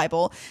believe the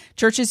Bible.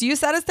 Churches use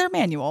that as their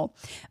manual.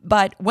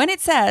 But when it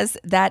says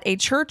that a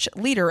church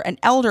leader, an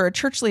elder, a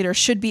church leader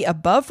should be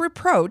above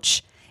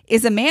reproach,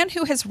 is a man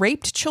who has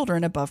raped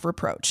children above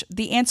reproach?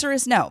 The answer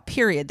is no,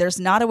 period. There's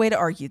not a way to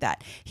argue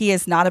that. He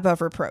is not above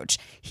reproach.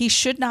 He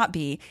should not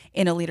be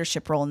in a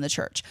leadership role in the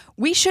church.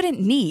 We shouldn't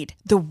need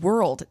the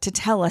world to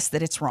tell us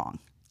that it's wrong.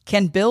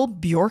 Can Bill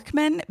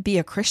Bjorkman be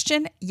a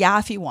Christian? Yeah,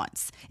 if he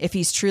wants. If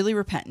he's truly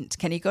repentant.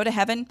 Can he go to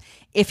heaven?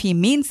 If he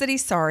means that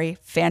he's sorry,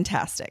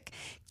 fantastic.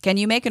 Can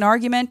you make an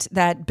argument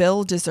that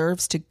Bill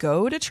deserves to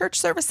go to church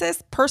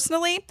services?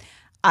 Personally,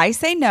 I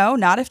say no,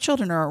 not if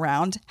children are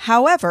around.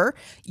 However,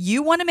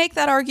 you want to make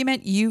that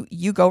argument,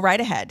 you go right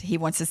ahead. He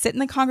wants to sit in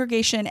the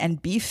congregation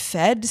and be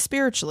fed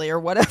spiritually or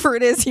whatever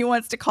it is he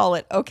wants to call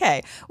it.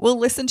 Okay, we'll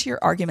listen to your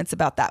arguments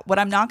about that. What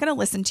I'm not going to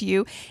listen to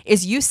you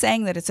is you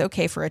saying that it's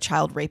okay for a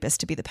child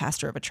rapist to be the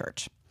pastor of a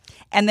church.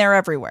 And they're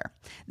everywhere.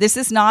 This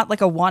is not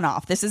like a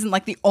one-off. This isn't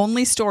like the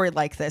only story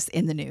like this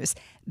in the news.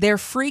 They're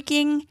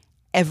freaking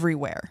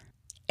everywhere.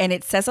 And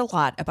it says a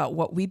lot about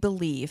what we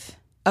believe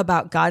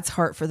about God's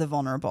heart for the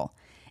vulnerable.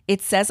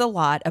 It says a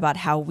lot about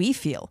how we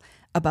feel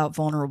about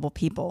vulnerable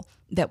people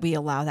that we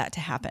allow that to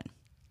happen.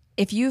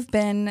 If you've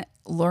been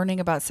learning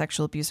about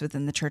sexual abuse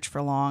within the church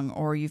for long,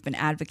 or you've been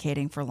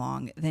advocating for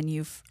long, then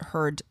you've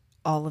heard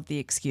all of the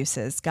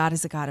excuses. God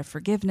is a God of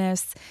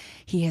forgiveness.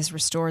 He has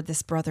restored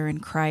this brother in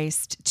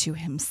Christ to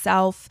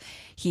himself.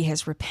 He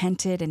has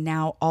repented, and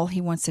now all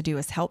he wants to do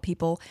is help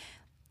people.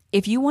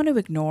 If you want to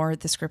ignore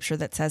the scripture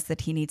that says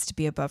that he needs to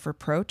be above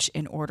reproach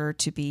in order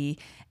to be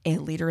a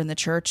leader in the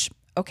church,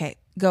 okay,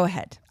 go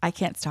ahead. I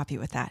can't stop you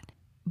with that.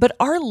 But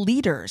our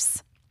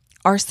leaders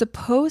are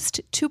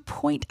supposed to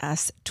point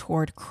us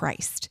toward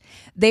Christ.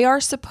 They are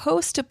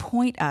supposed to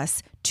point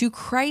us to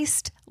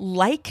Christ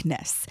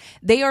likeness.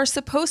 They are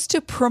supposed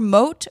to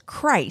promote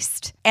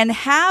Christ and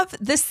have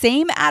the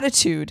same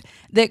attitude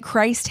that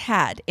Christ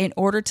had in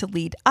order to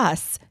lead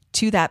us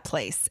to that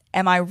place.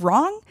 Am I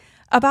wrong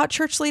about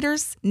church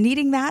leaders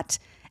needing that?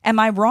 Am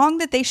I wrong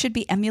that they should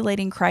be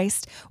emulating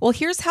Christ? Well,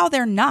 here's how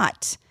they're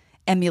not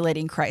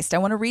emulating Christ. I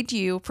want to read to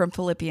you from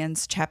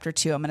Philippians chapter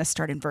 2. I'm going to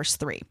start in verse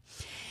 3.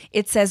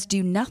 It says,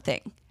 "Do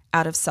nothing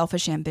out of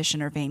selfish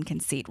ambition or vain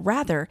conceit.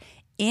 Rather,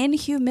 in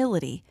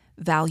humility,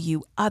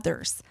 value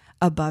others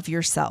above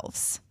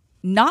yourselves,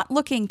 not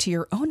looking to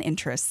your own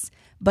interests,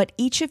 but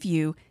each of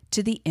you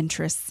to the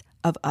interests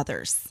of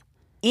others.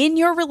 In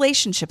your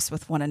relationships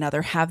with one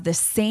another, have the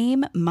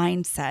same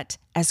mindset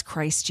as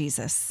Christ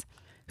Jesus,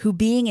 who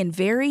being in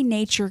very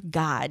nature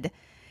God,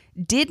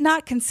 did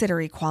not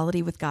consider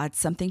equality with God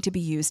something to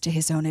be used to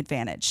his own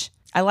advantage."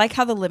 I like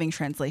how the Living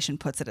Translation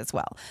puts it as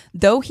well.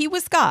 Though he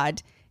was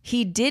God,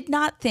 he did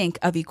not think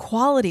of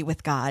equality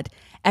with God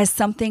as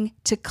something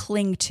to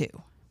cling to.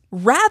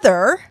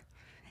 Rather,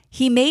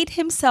 he made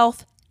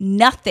himself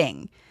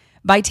nothing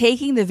by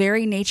taking the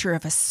very nature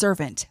of a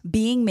servant,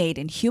 being made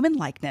in human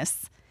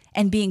likeness,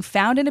 and being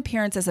found in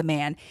appearance as a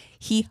man.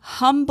 He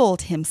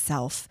humbled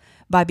himself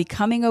by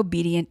becoming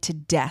obedient to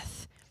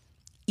death,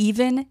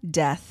 even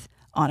death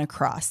on a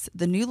cross.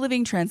 The New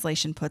Living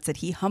Translation puts it,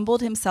 he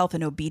humbled himself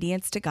in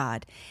obedience to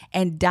God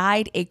and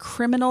died a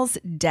criminal's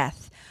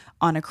death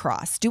on a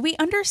cross. Do we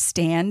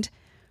understand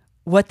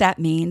what that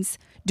means?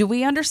 Do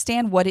we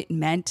understand what it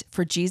meant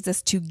for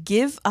Jesus to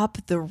give up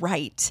the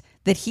right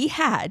that he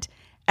had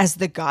as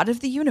the God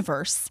of the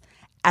universe,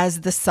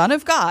 as the Son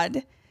of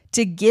God,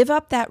 to give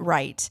up that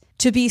right,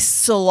 to be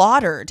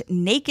slaughtered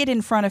naked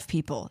in front of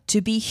people, to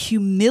be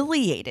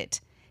humiliated?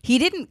 He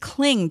didn't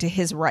cling to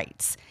his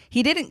rights.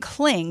 He didn't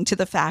cling to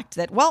the fact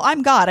that, well,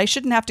 I'm God, I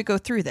shouldn't have to go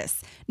through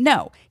this.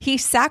 No, he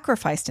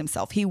sacrificed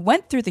himself. He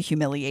went through the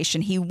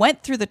humiliation. He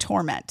went through the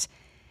torment.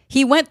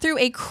 He went through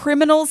a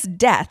criminal's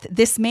death,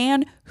 this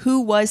man who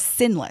was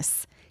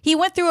sinless. He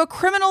went through a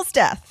criminal's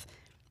death,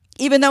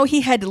 even though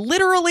he had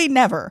literally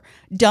never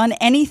done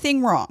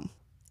anything wrong.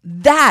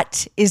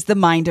 That is the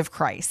mind of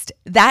Christ.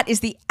 That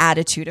is the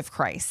attitude of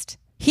Christ.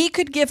 He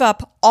could give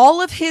up all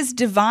of his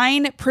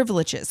divine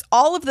privileges,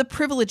 all of the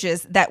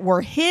privileges that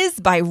were his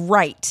by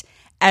right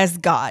as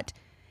God.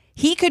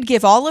 He could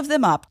give all of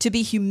them up to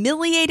be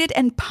humiliated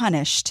and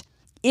punished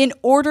in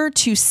order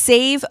to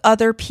save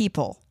other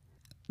people.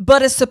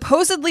 But a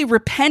supposedly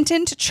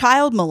repentant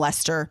child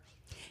molester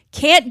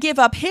can't give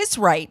up his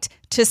right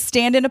to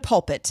stand in a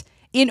pulpit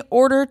in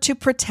order to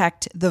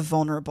protect the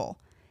vulnerable.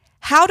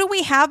 How do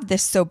we have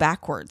this so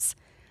backwards?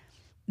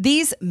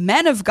 These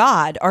men of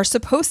God are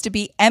supposed to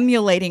be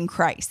emulating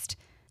Christ.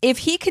 If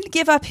he can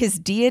give up his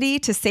deity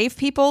to save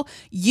people,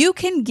 you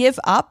can give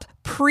up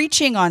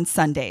preaching on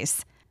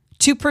Sundays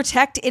to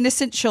protect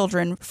innocent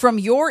children from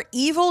your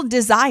evil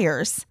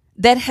desires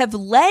that have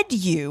led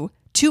you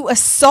to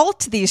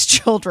assault these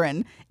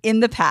children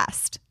in the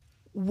past.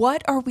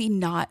 What are we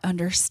not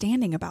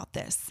understanding about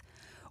this?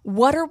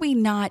 What are we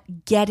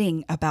not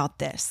getting about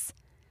this?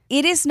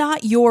 It is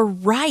not your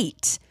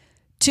right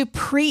to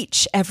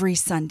preach every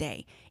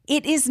Sunday.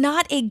 It is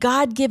not a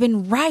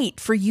God-given right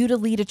for you to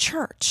lead a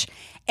church.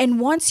 And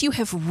once you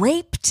have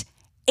raped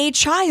a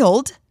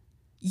child,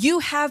 you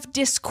have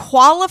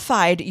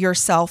disqualified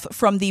yourself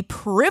from the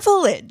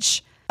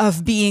privilege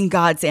of being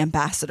God's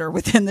ambassador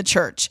within the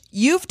church.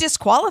 You've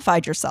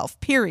disqualified yourself,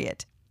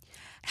 period.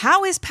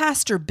 How is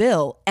Pastor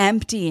Bill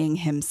emptying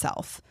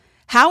himself?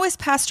 How is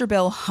Pastor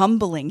Bill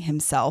humbling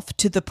himself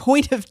to the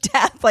point of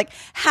death? Like,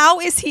 how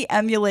is he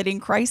emulating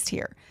Christ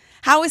here?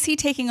 How is he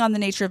taking on the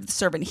nature of the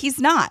servant? He's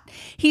not.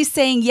 He's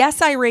saying,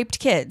 yes, I raped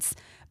kids,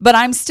 but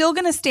I'm still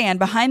going to stand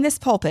behind this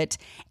pulpit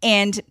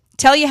and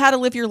tell you how to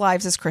live your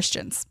lives as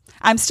Christians.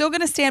 I'm still going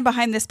to stand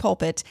behind this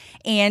pulpit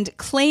and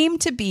claim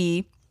to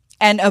be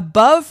an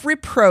above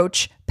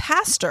reproach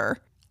pastor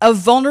of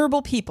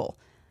vulnerable people.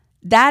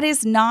 That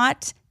is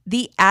not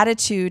the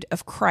attitude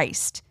of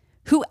Christ,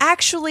 who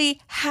actually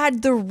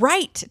had the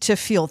right to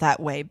feel that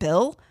way,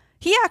 Bill.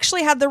 He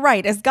actually had the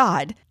right as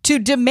God to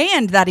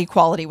demand that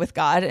equality with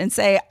God and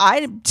say,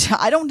 I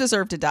don't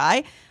deserve to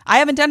die. I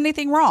haven't done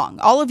anything wrong.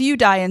 All of you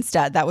die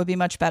instead. That would be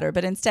much better.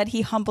 But instead,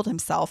 he humbled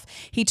himself.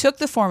 He took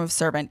the form of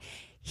servant.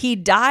 He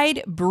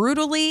died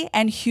brutally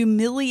and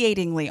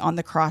humiliatingly on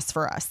the cross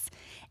for us.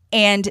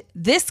 And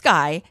this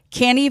guy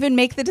can't even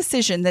make the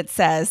decision that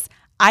says,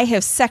 I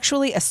have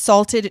sexually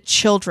assaulted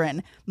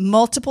children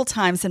multiple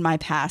times in my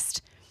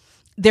past.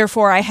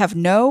 Therefore, I have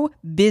no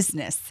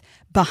business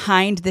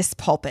behind this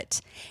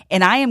pulpit.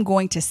 And I am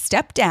going to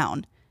step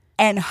down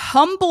and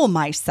humble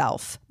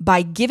myself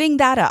by giving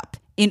that up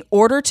in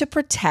order to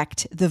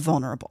protect the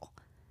vulnerable.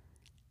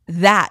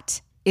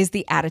 That is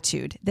the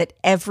attitude that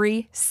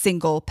every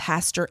single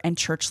pastor and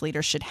church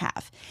leader should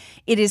have.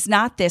 It is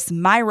not this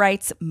my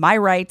rights,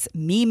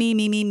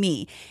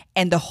 me.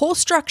 And the whole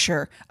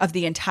structure of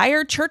the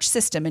entire church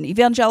system in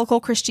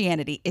evangelical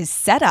Christianity is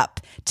set up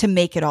to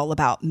make it all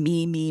about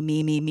me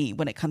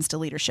when it comes to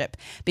leadership,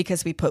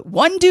 because we put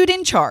one dude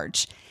in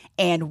charge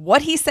and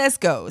what he says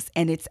goes,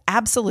 and it's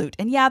absolute.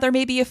 And yeah, there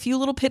may be a few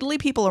little piddly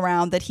people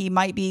around that he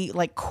might be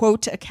like,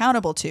 quote,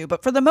 accountable to,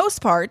 but for the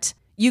most part,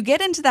 you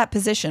get into that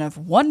position of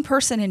one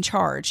person in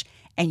charge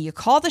and you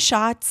call the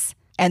shots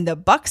and the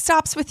buck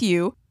stops with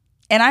you.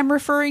 And I'm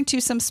referring to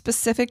some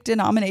specific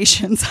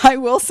denominations. I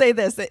will say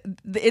this,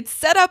 it's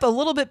set up a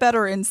little bit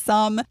better in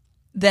some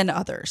than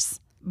others.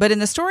 But in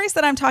the stories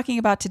that I'm talking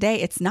about today,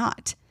 it's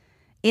not.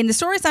 In the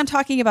stories I'm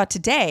talking about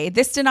today,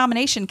 this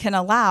denomination can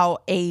allow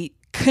a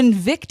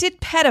convicted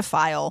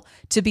pedophile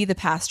to be the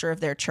pastor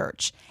of their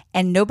church,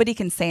 and nobody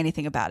can say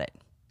anything about it.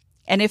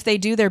 And if they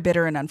do, they're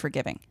bitter and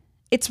unforgiving.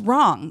 It's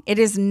wrong. It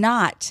is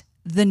not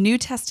the New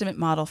Testament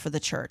model for the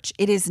church.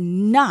 It is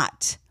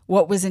not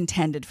what was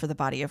intended for the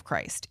body of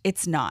Christ.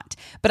 It's not.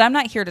 But I'm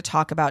not here to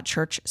talk about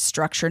church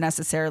structure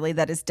necessarily.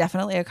 That is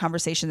definitely a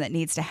conversation that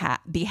needs to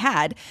be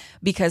had,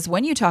 because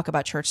when you talk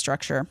about church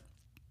structure,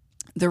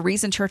 the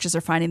reason churches are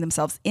finding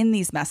themselves in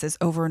these messes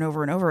over and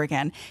over and over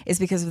again is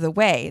because of the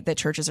way that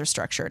churches are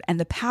structured and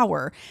the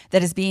power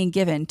that is being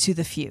given to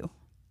the few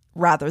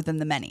rather than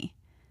the many.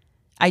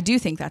 I do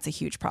think that's a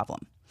huge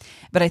problem.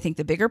 But I think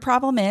the bigger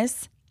problem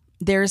is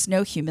there's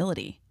no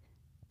humility.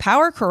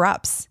 Power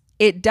corrupts.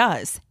 It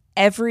does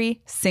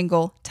every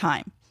single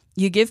time.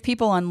 You give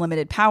people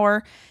unlimited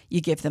power, you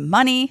give them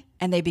money,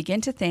 and they begin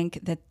to think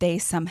that they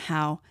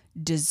somehow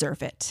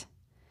deserve it.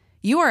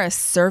 You are a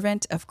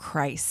servant of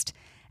Christ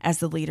as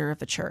the leader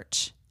of a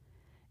church.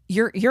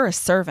 You're a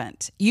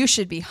servant. You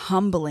should be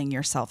humbling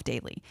yourself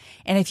daily.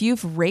 And if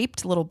you've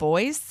raped little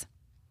boys,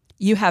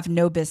 you have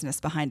no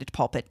business behind a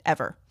pulpit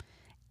ever.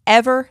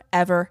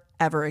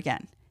 Ever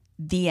again.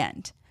 The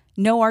end.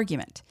 No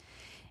argument.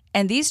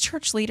 And these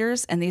church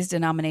leaders and these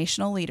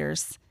denominational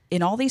leaders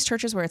in all these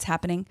churches where it's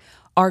happening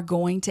are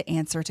going to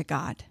answer to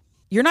God.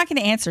 You're not going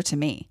to answer to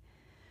me.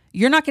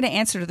 You're not going to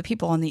answer to the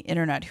people on the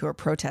internet who are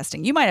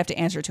protesting. You might have to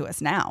answer to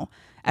us now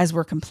as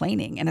we're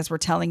complaining and as we're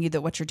telling you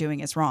that what you're doing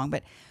is wrong,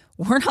 but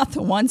we're not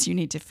the ones you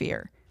need to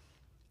fear.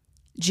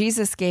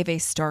 Jesus gave a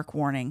stark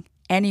warning.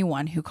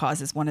 Anyone who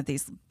causes one of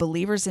these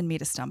believers in me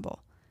to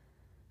stumble.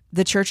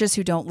 The churches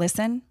who don't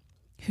listen,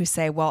 who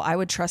say, well, I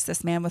would trust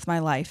this man with my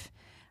life.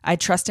 I'd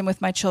trust him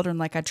with my children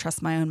like I'd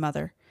trust my own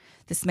mother.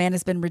 This man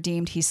has been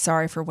redeemed. He's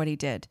sorry for what he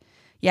did.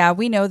 Yeah,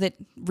 we know that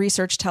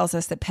research tells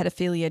us that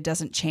pedophilia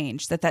doesn't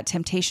change, that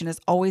temptation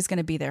is always going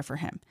to be there for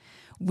him.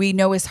 We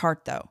know his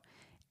heart, though,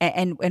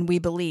 and we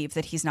believe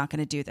that he's not going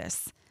to do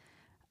this.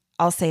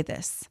 I'll say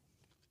this.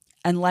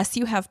 Unless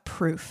you have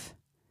proof,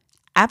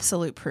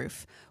 absolute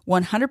proof,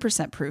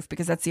 100% proof,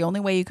 because that's the only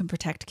way you can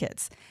protect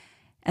kids,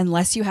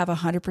 unless you have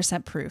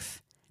 100%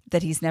 proof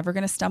that he's never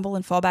going to stumble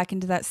and fall back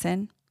into that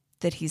sin,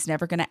 that he's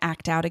never going to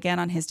act out again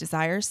on his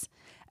desires,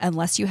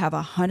 unless you have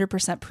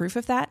 100% proof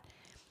of that,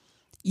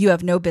 you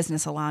have no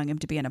business allowing him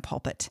to be in a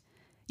pulpit.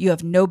 You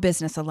have no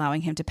business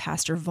allowing him to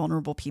pastor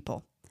vulnerable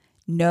people.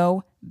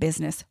 No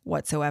business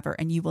whatsoever.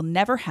 And you will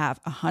never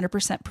have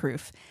 100%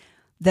 proof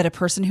that a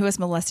person who has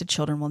molested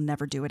children will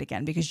never do it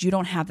again, because you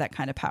don't have that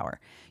kind of power.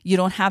 You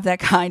don't have that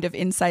kind of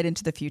insight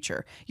into the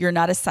future. You're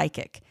not a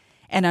psychic.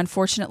 And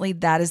unfortunately,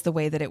 that is the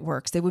way that it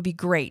works. It would be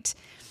great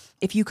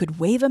if you could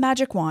wave a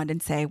magic wand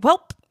and say,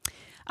 well,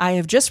 I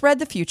have just read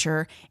the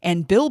future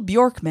and Bill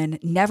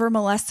Bjorkman never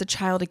molests a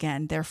child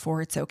again,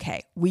 therefore it's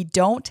okay. We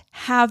don't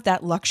have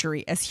that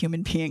luxury as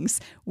human beings.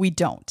 We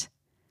don't.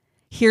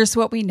 Here's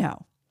what we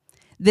know.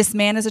 This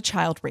man is a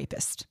child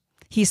rapist.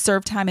 He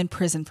served time in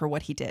prison for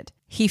what he did.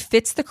 He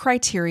fits the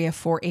criteria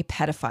for a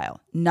pedophile,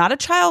 not a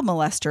child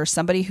molester,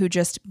 somebody who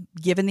just,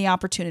 given the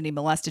opportunity,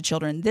 molested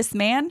children. This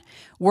man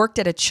worked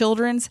at a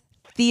children's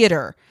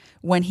theater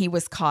when he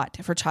was caught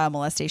for child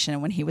molestation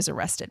and when he was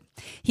arrested.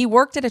 He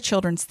worked at a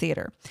children's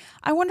theater.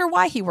 I wonder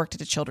why he worked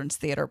at a children's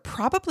theater.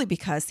 Probably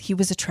because he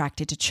was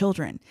attracted to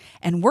children,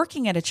 and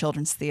working at a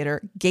children's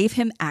theater gave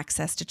him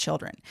access to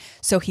children.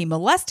 So he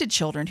molested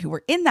children who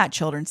were in that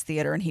children's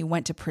theater, and he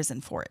went to prison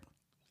for it.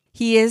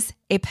 He is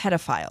a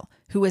pedophile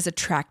who is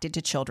attracted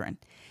to children.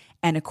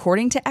 And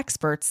according to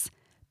experts,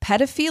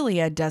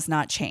 pedophilia does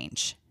not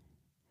change.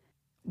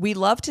 We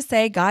love to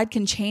say God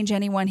can change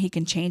anyone. He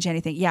can change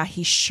anything. Yeah,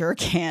 he sure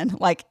can.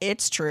 Like,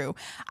 it's true.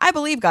 I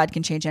believe God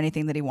can change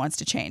anything that he wants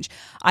to change.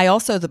 I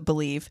also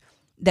believe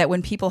that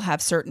when people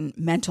have certain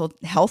mental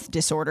health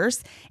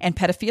disorders, and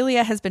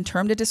pedophilia has been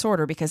termed a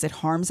disorder because it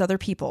harms other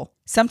people,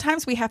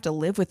 sometimes we have to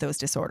live with those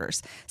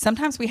disorders.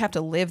 Sometimes we have to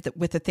live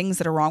with the things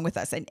that are wrong with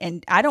us.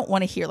 And I don't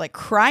want to hear, like,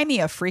 cry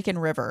me a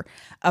freaking river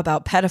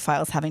about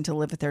pedophiles having to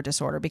live with their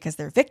disorder because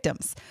they're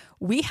victims.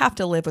 We have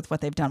to live with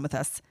what they've done with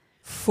us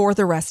for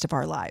the rest of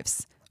our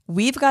lives.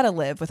 We've got to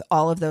live with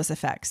all of those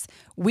effects.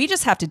 We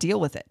just have to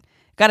deal with it.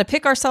 Got to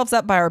pick ourselves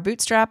up by our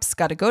bootstraps,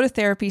 got to go to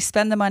therapy,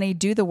 spend the money,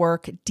 do the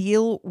work,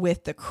 deal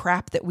with the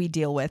crap that we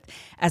deal with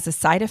as a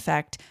side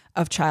effect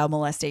of child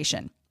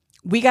molestation.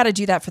 We got to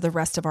do that for the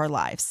rest of our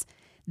lives.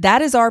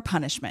 That is our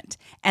punishment.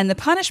 And the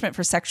punishment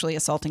for sexually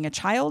assaulting a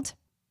child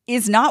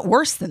is not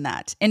worse than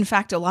that. In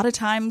fact, a lot of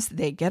times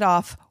they get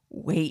off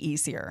way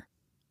easier.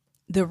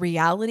 The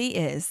reality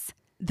is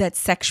that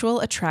sexual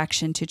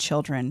attraction to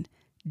children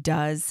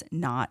does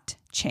not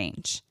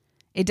change.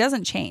 It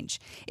doesn't change.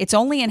 It's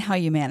only in how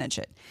you manage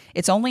it.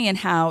 It's only in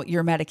how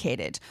you're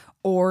medicated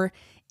or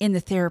in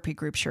the therapy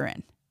groups you're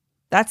in.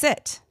 That's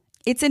it.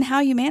 It's in how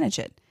you manage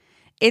it.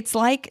 It's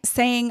like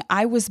saying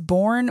I was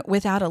born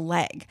without a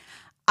leg.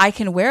 I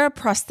can wear a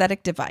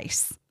prosthetic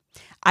device.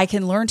 I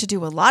can learn to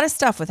do a lot of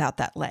stuff without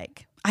that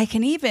leg. I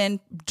can even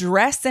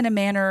dress in a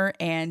manner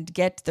and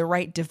get the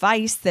right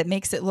device that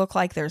makes it look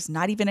like there's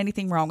not even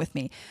anything wrong with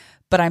me.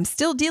 But I'm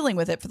still dealing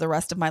with it for the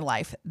rest of my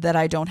life that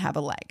I don't have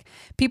a leg.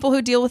 People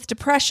who deal with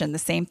depression, the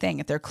same thing.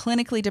 If they're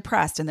clinically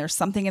depressed and there's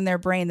something in their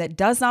brain that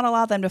does not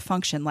allow them to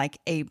function like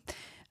a,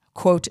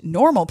 quote,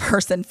 normal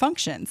person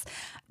functions,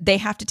 they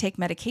have to take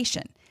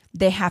medication.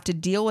 They have to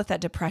deal with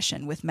that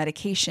depression with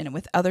medication and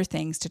with other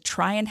things to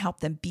try and help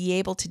them be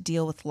able to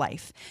deal with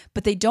life.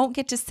 But they don't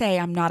get to say,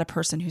 I'm not a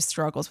person who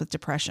struggles with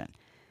depression.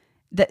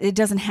 That it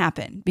doesn't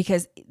happen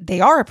because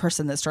they are a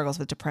person that struggles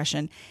with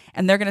depression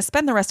and they're going to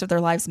spend the rest of their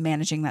lives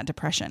managing that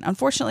depression.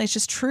 Unfortunately, it's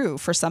just true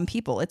for some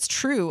people. It's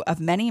true of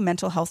many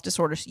mental health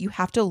disorders. You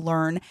have to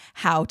learn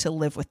how to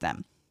live with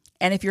them.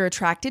 And if you're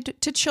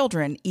attracted to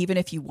children, even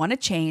if you want to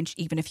change,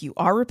 even if you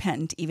are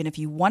repentant, even if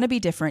you want to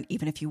be different,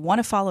 even if you want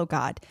to follow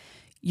God,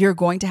 you're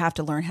going to have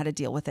to learn how to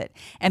deal with it.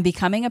 And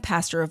becoming a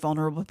pastor of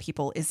vulnerable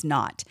people is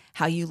not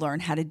how you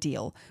learn how to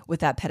deal with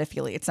that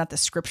pedophilia. It's not the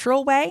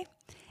scriptural way.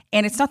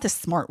 And it's not the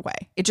smart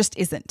way. It just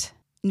isn't.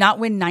 Not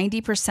when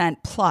 90%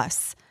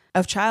 plus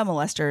of child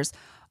molesters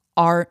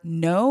are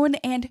known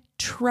and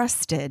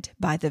trusted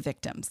by the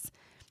victims.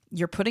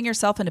 You're putting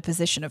yourself in a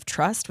position of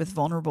trust with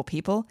vulnerable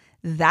people.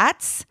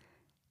 That's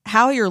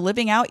how you're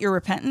living out your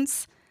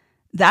repentance.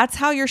 That's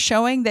how you're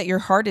showing that your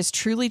heart is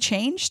truly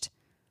changed.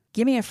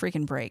 Give me a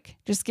freaking break.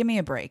 Just give me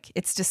a break.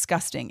 It's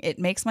disgusting. It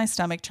makes my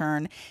stomach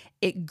turn.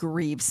 It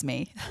grieves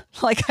me.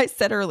 Like I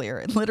said earlier,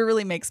 it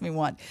literally makes me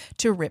want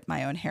to rip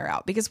my own hair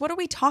out. Because what are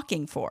we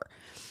talking for?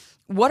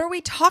 What are we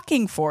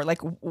talking for? Like,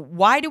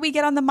 why do we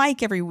get on the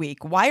mic every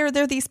week? Why are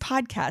there these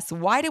podcasts?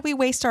 Why do we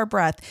waste our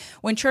breath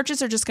when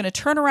churches are just going to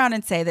turn around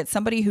and say that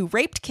somebody who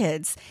raped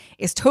kids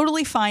is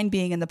totally fine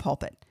being in the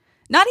pulpit?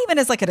 Not even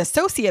as like an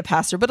associate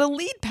pastor, but a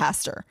lead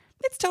pastor.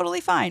 It's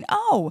totally fine.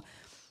 Oh,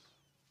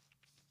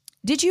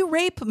 did you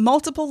rape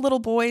multiple little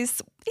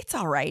boys? It's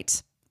all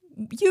right.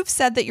 You've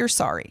said that you're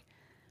sorry.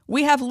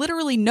 We have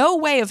literally no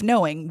way of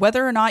knowing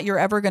whether or not you're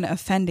ever going to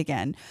offend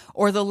again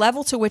or the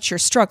level to which you're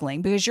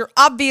struggling because you're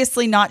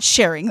obviously not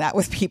sharing that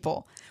with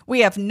people. We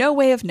have no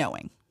way of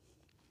knowing.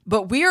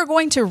 But we are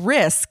going to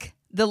risk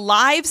the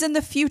lives and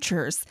the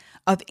futures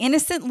of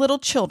innocent little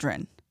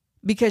children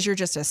because you're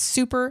just a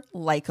super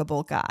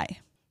likable guy.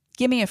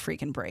 Give me a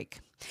freaking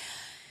break.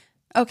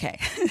 Okay,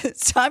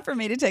 it's time for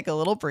me to take a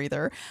little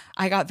breather.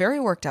 I got very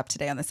worked up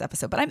today on this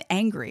episode, but I'm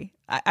angry.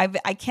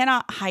 I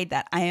cannot hide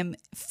that. I am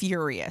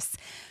furious.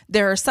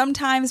 There are some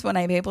times when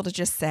I'm able to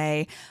just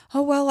say,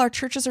 oh, well, our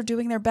churches are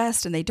doing their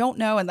best and they don't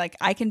know. And like,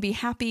 I can be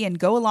happy and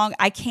go along.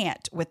 I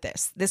can't with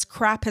this. This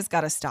crap has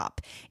got to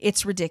stop.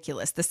 It's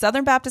ridiculous. The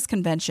Southern Baptist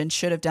Convention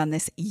should have done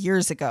this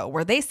years ago,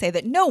 where they say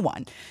that no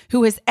one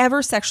who has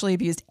ever sexually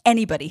abused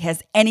anybody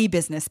has any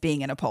business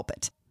being in a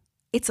pulpit.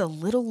 It's a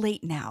little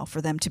late now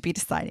for them to be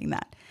deciding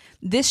that.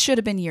 This should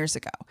have been years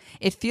ago.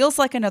 It feels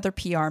like another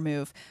PR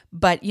move,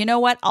 but you know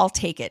what? I'll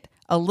take it.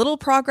 A little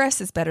progress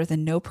is better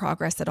than no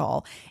progress at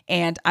all.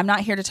 And I'm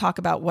not here to talk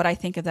about what I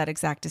think of that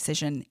exact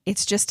decision.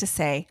 It's just to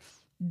say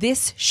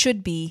this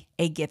should be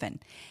a given.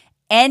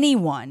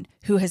 Anyone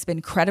who has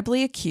been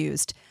credibly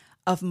accused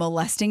of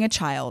molesting a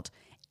child,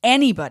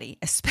 anybody,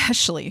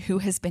 especially who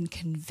has been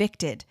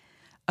convicted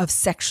of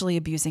sexually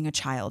abusing a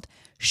child,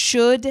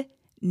 should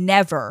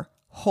never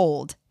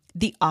hold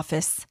the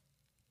office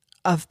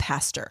of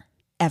pastor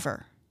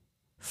ever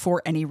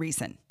for any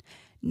reason.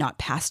 Not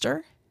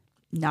pastor,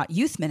 not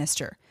youth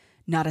minister,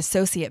 not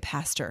associate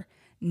pastor,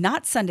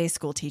 not Sunday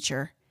school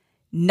teacher,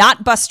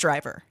 not bus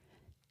driver,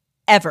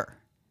 ever.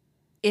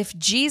 If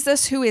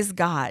Jesus, who is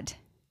God,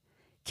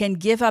 can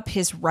give up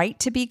his right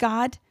to be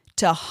God,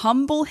 to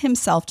humble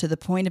himself to the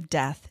point of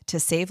death to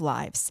save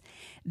lives,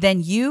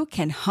 then you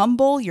can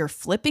humble your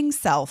flipping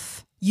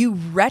self. You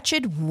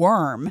wretched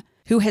worm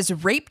who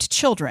has raped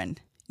children,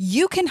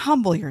 you can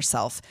humble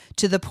yourself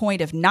to the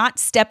point of not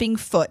stepping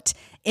foot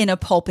in a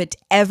pulpit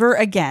ever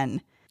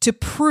again to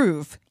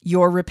prove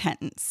your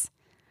repentance.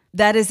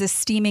 That is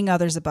esteeming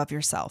others above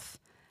yourself.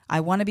 I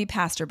want to be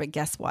pastor, but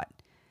guess what?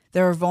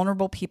 There are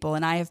vulnerable people,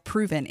 and I have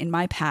proven in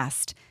my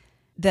past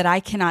that I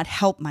cannot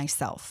help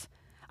myself.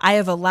 I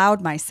have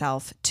allowed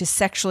myself to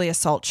sexually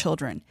assault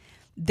children.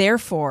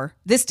 Therefore,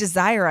 this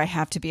desire I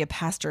have to be a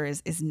pastor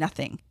is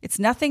nothing. It's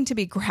nothing to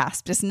be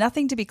grasped. It's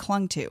nothing to be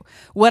clung to.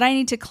 What I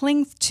need to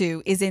cling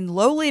to is in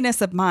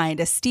lowliness of mind,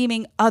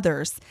 esteeming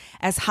others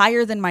as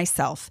higher than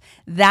myself.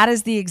 That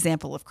is the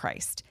example of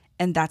Christ,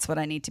 and that's what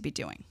I need to be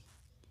doing.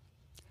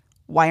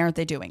 Why aren't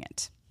they doing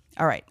it?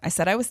 All right, I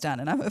said I was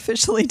done, and I'm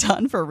officially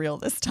done for real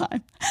this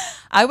time.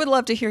 I would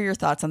love to hear your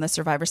thoughts on the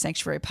Survivor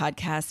Sanctuary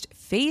Podcast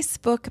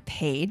Facebook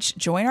page.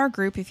 Join our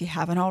group if you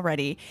haven't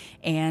already,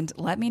 and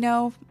let me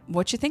know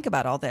what you think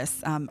about all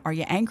this. Are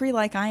you angry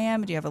like I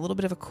am? Do you have a little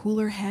bit of a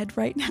cooler head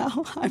right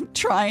now? I'm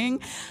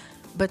trying,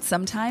 but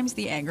sometimes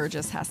the anger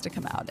just has to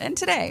come out. And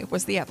today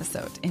was the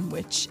episode in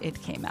which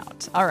it came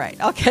out. All right,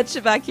 I'll catch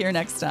you back here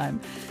next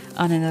time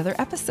on another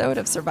episode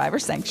of Survivor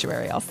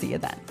Sanctuary. I'll see you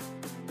then.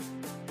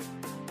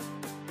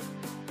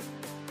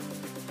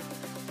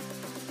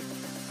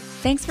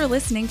 Thanks for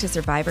listening to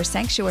Survivor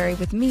Sanctuary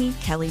with me,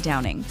 Kelly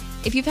Downing.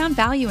 If you found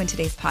value in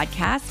today's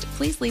podcast,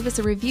 please leave us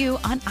a review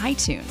on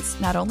iTunes.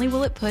 Not only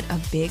will it put a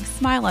big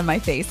smile on my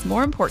face,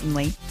 more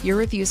importantly, your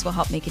reviews will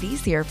help make it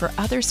easier for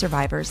other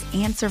survivors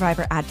and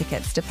survivor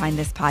advocates to find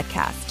this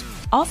podcast.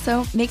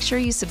 Also, make sure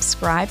you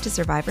subscribe to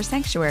Survivor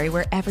Sanctuary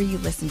wherever you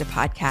listen to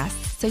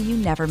podcasts so you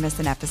never miss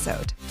an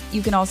episode.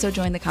 You can also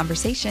join the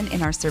conversation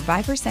in our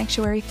Survivor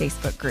Sanctuary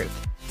Facebook group.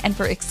 And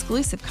for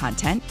exclusive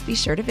content, be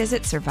sure to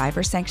visit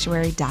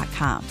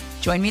survivorsanctuary.com.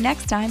 Join me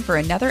next time for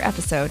another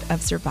episode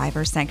of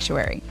Survivor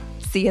Sanctuary.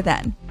 See you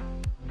then.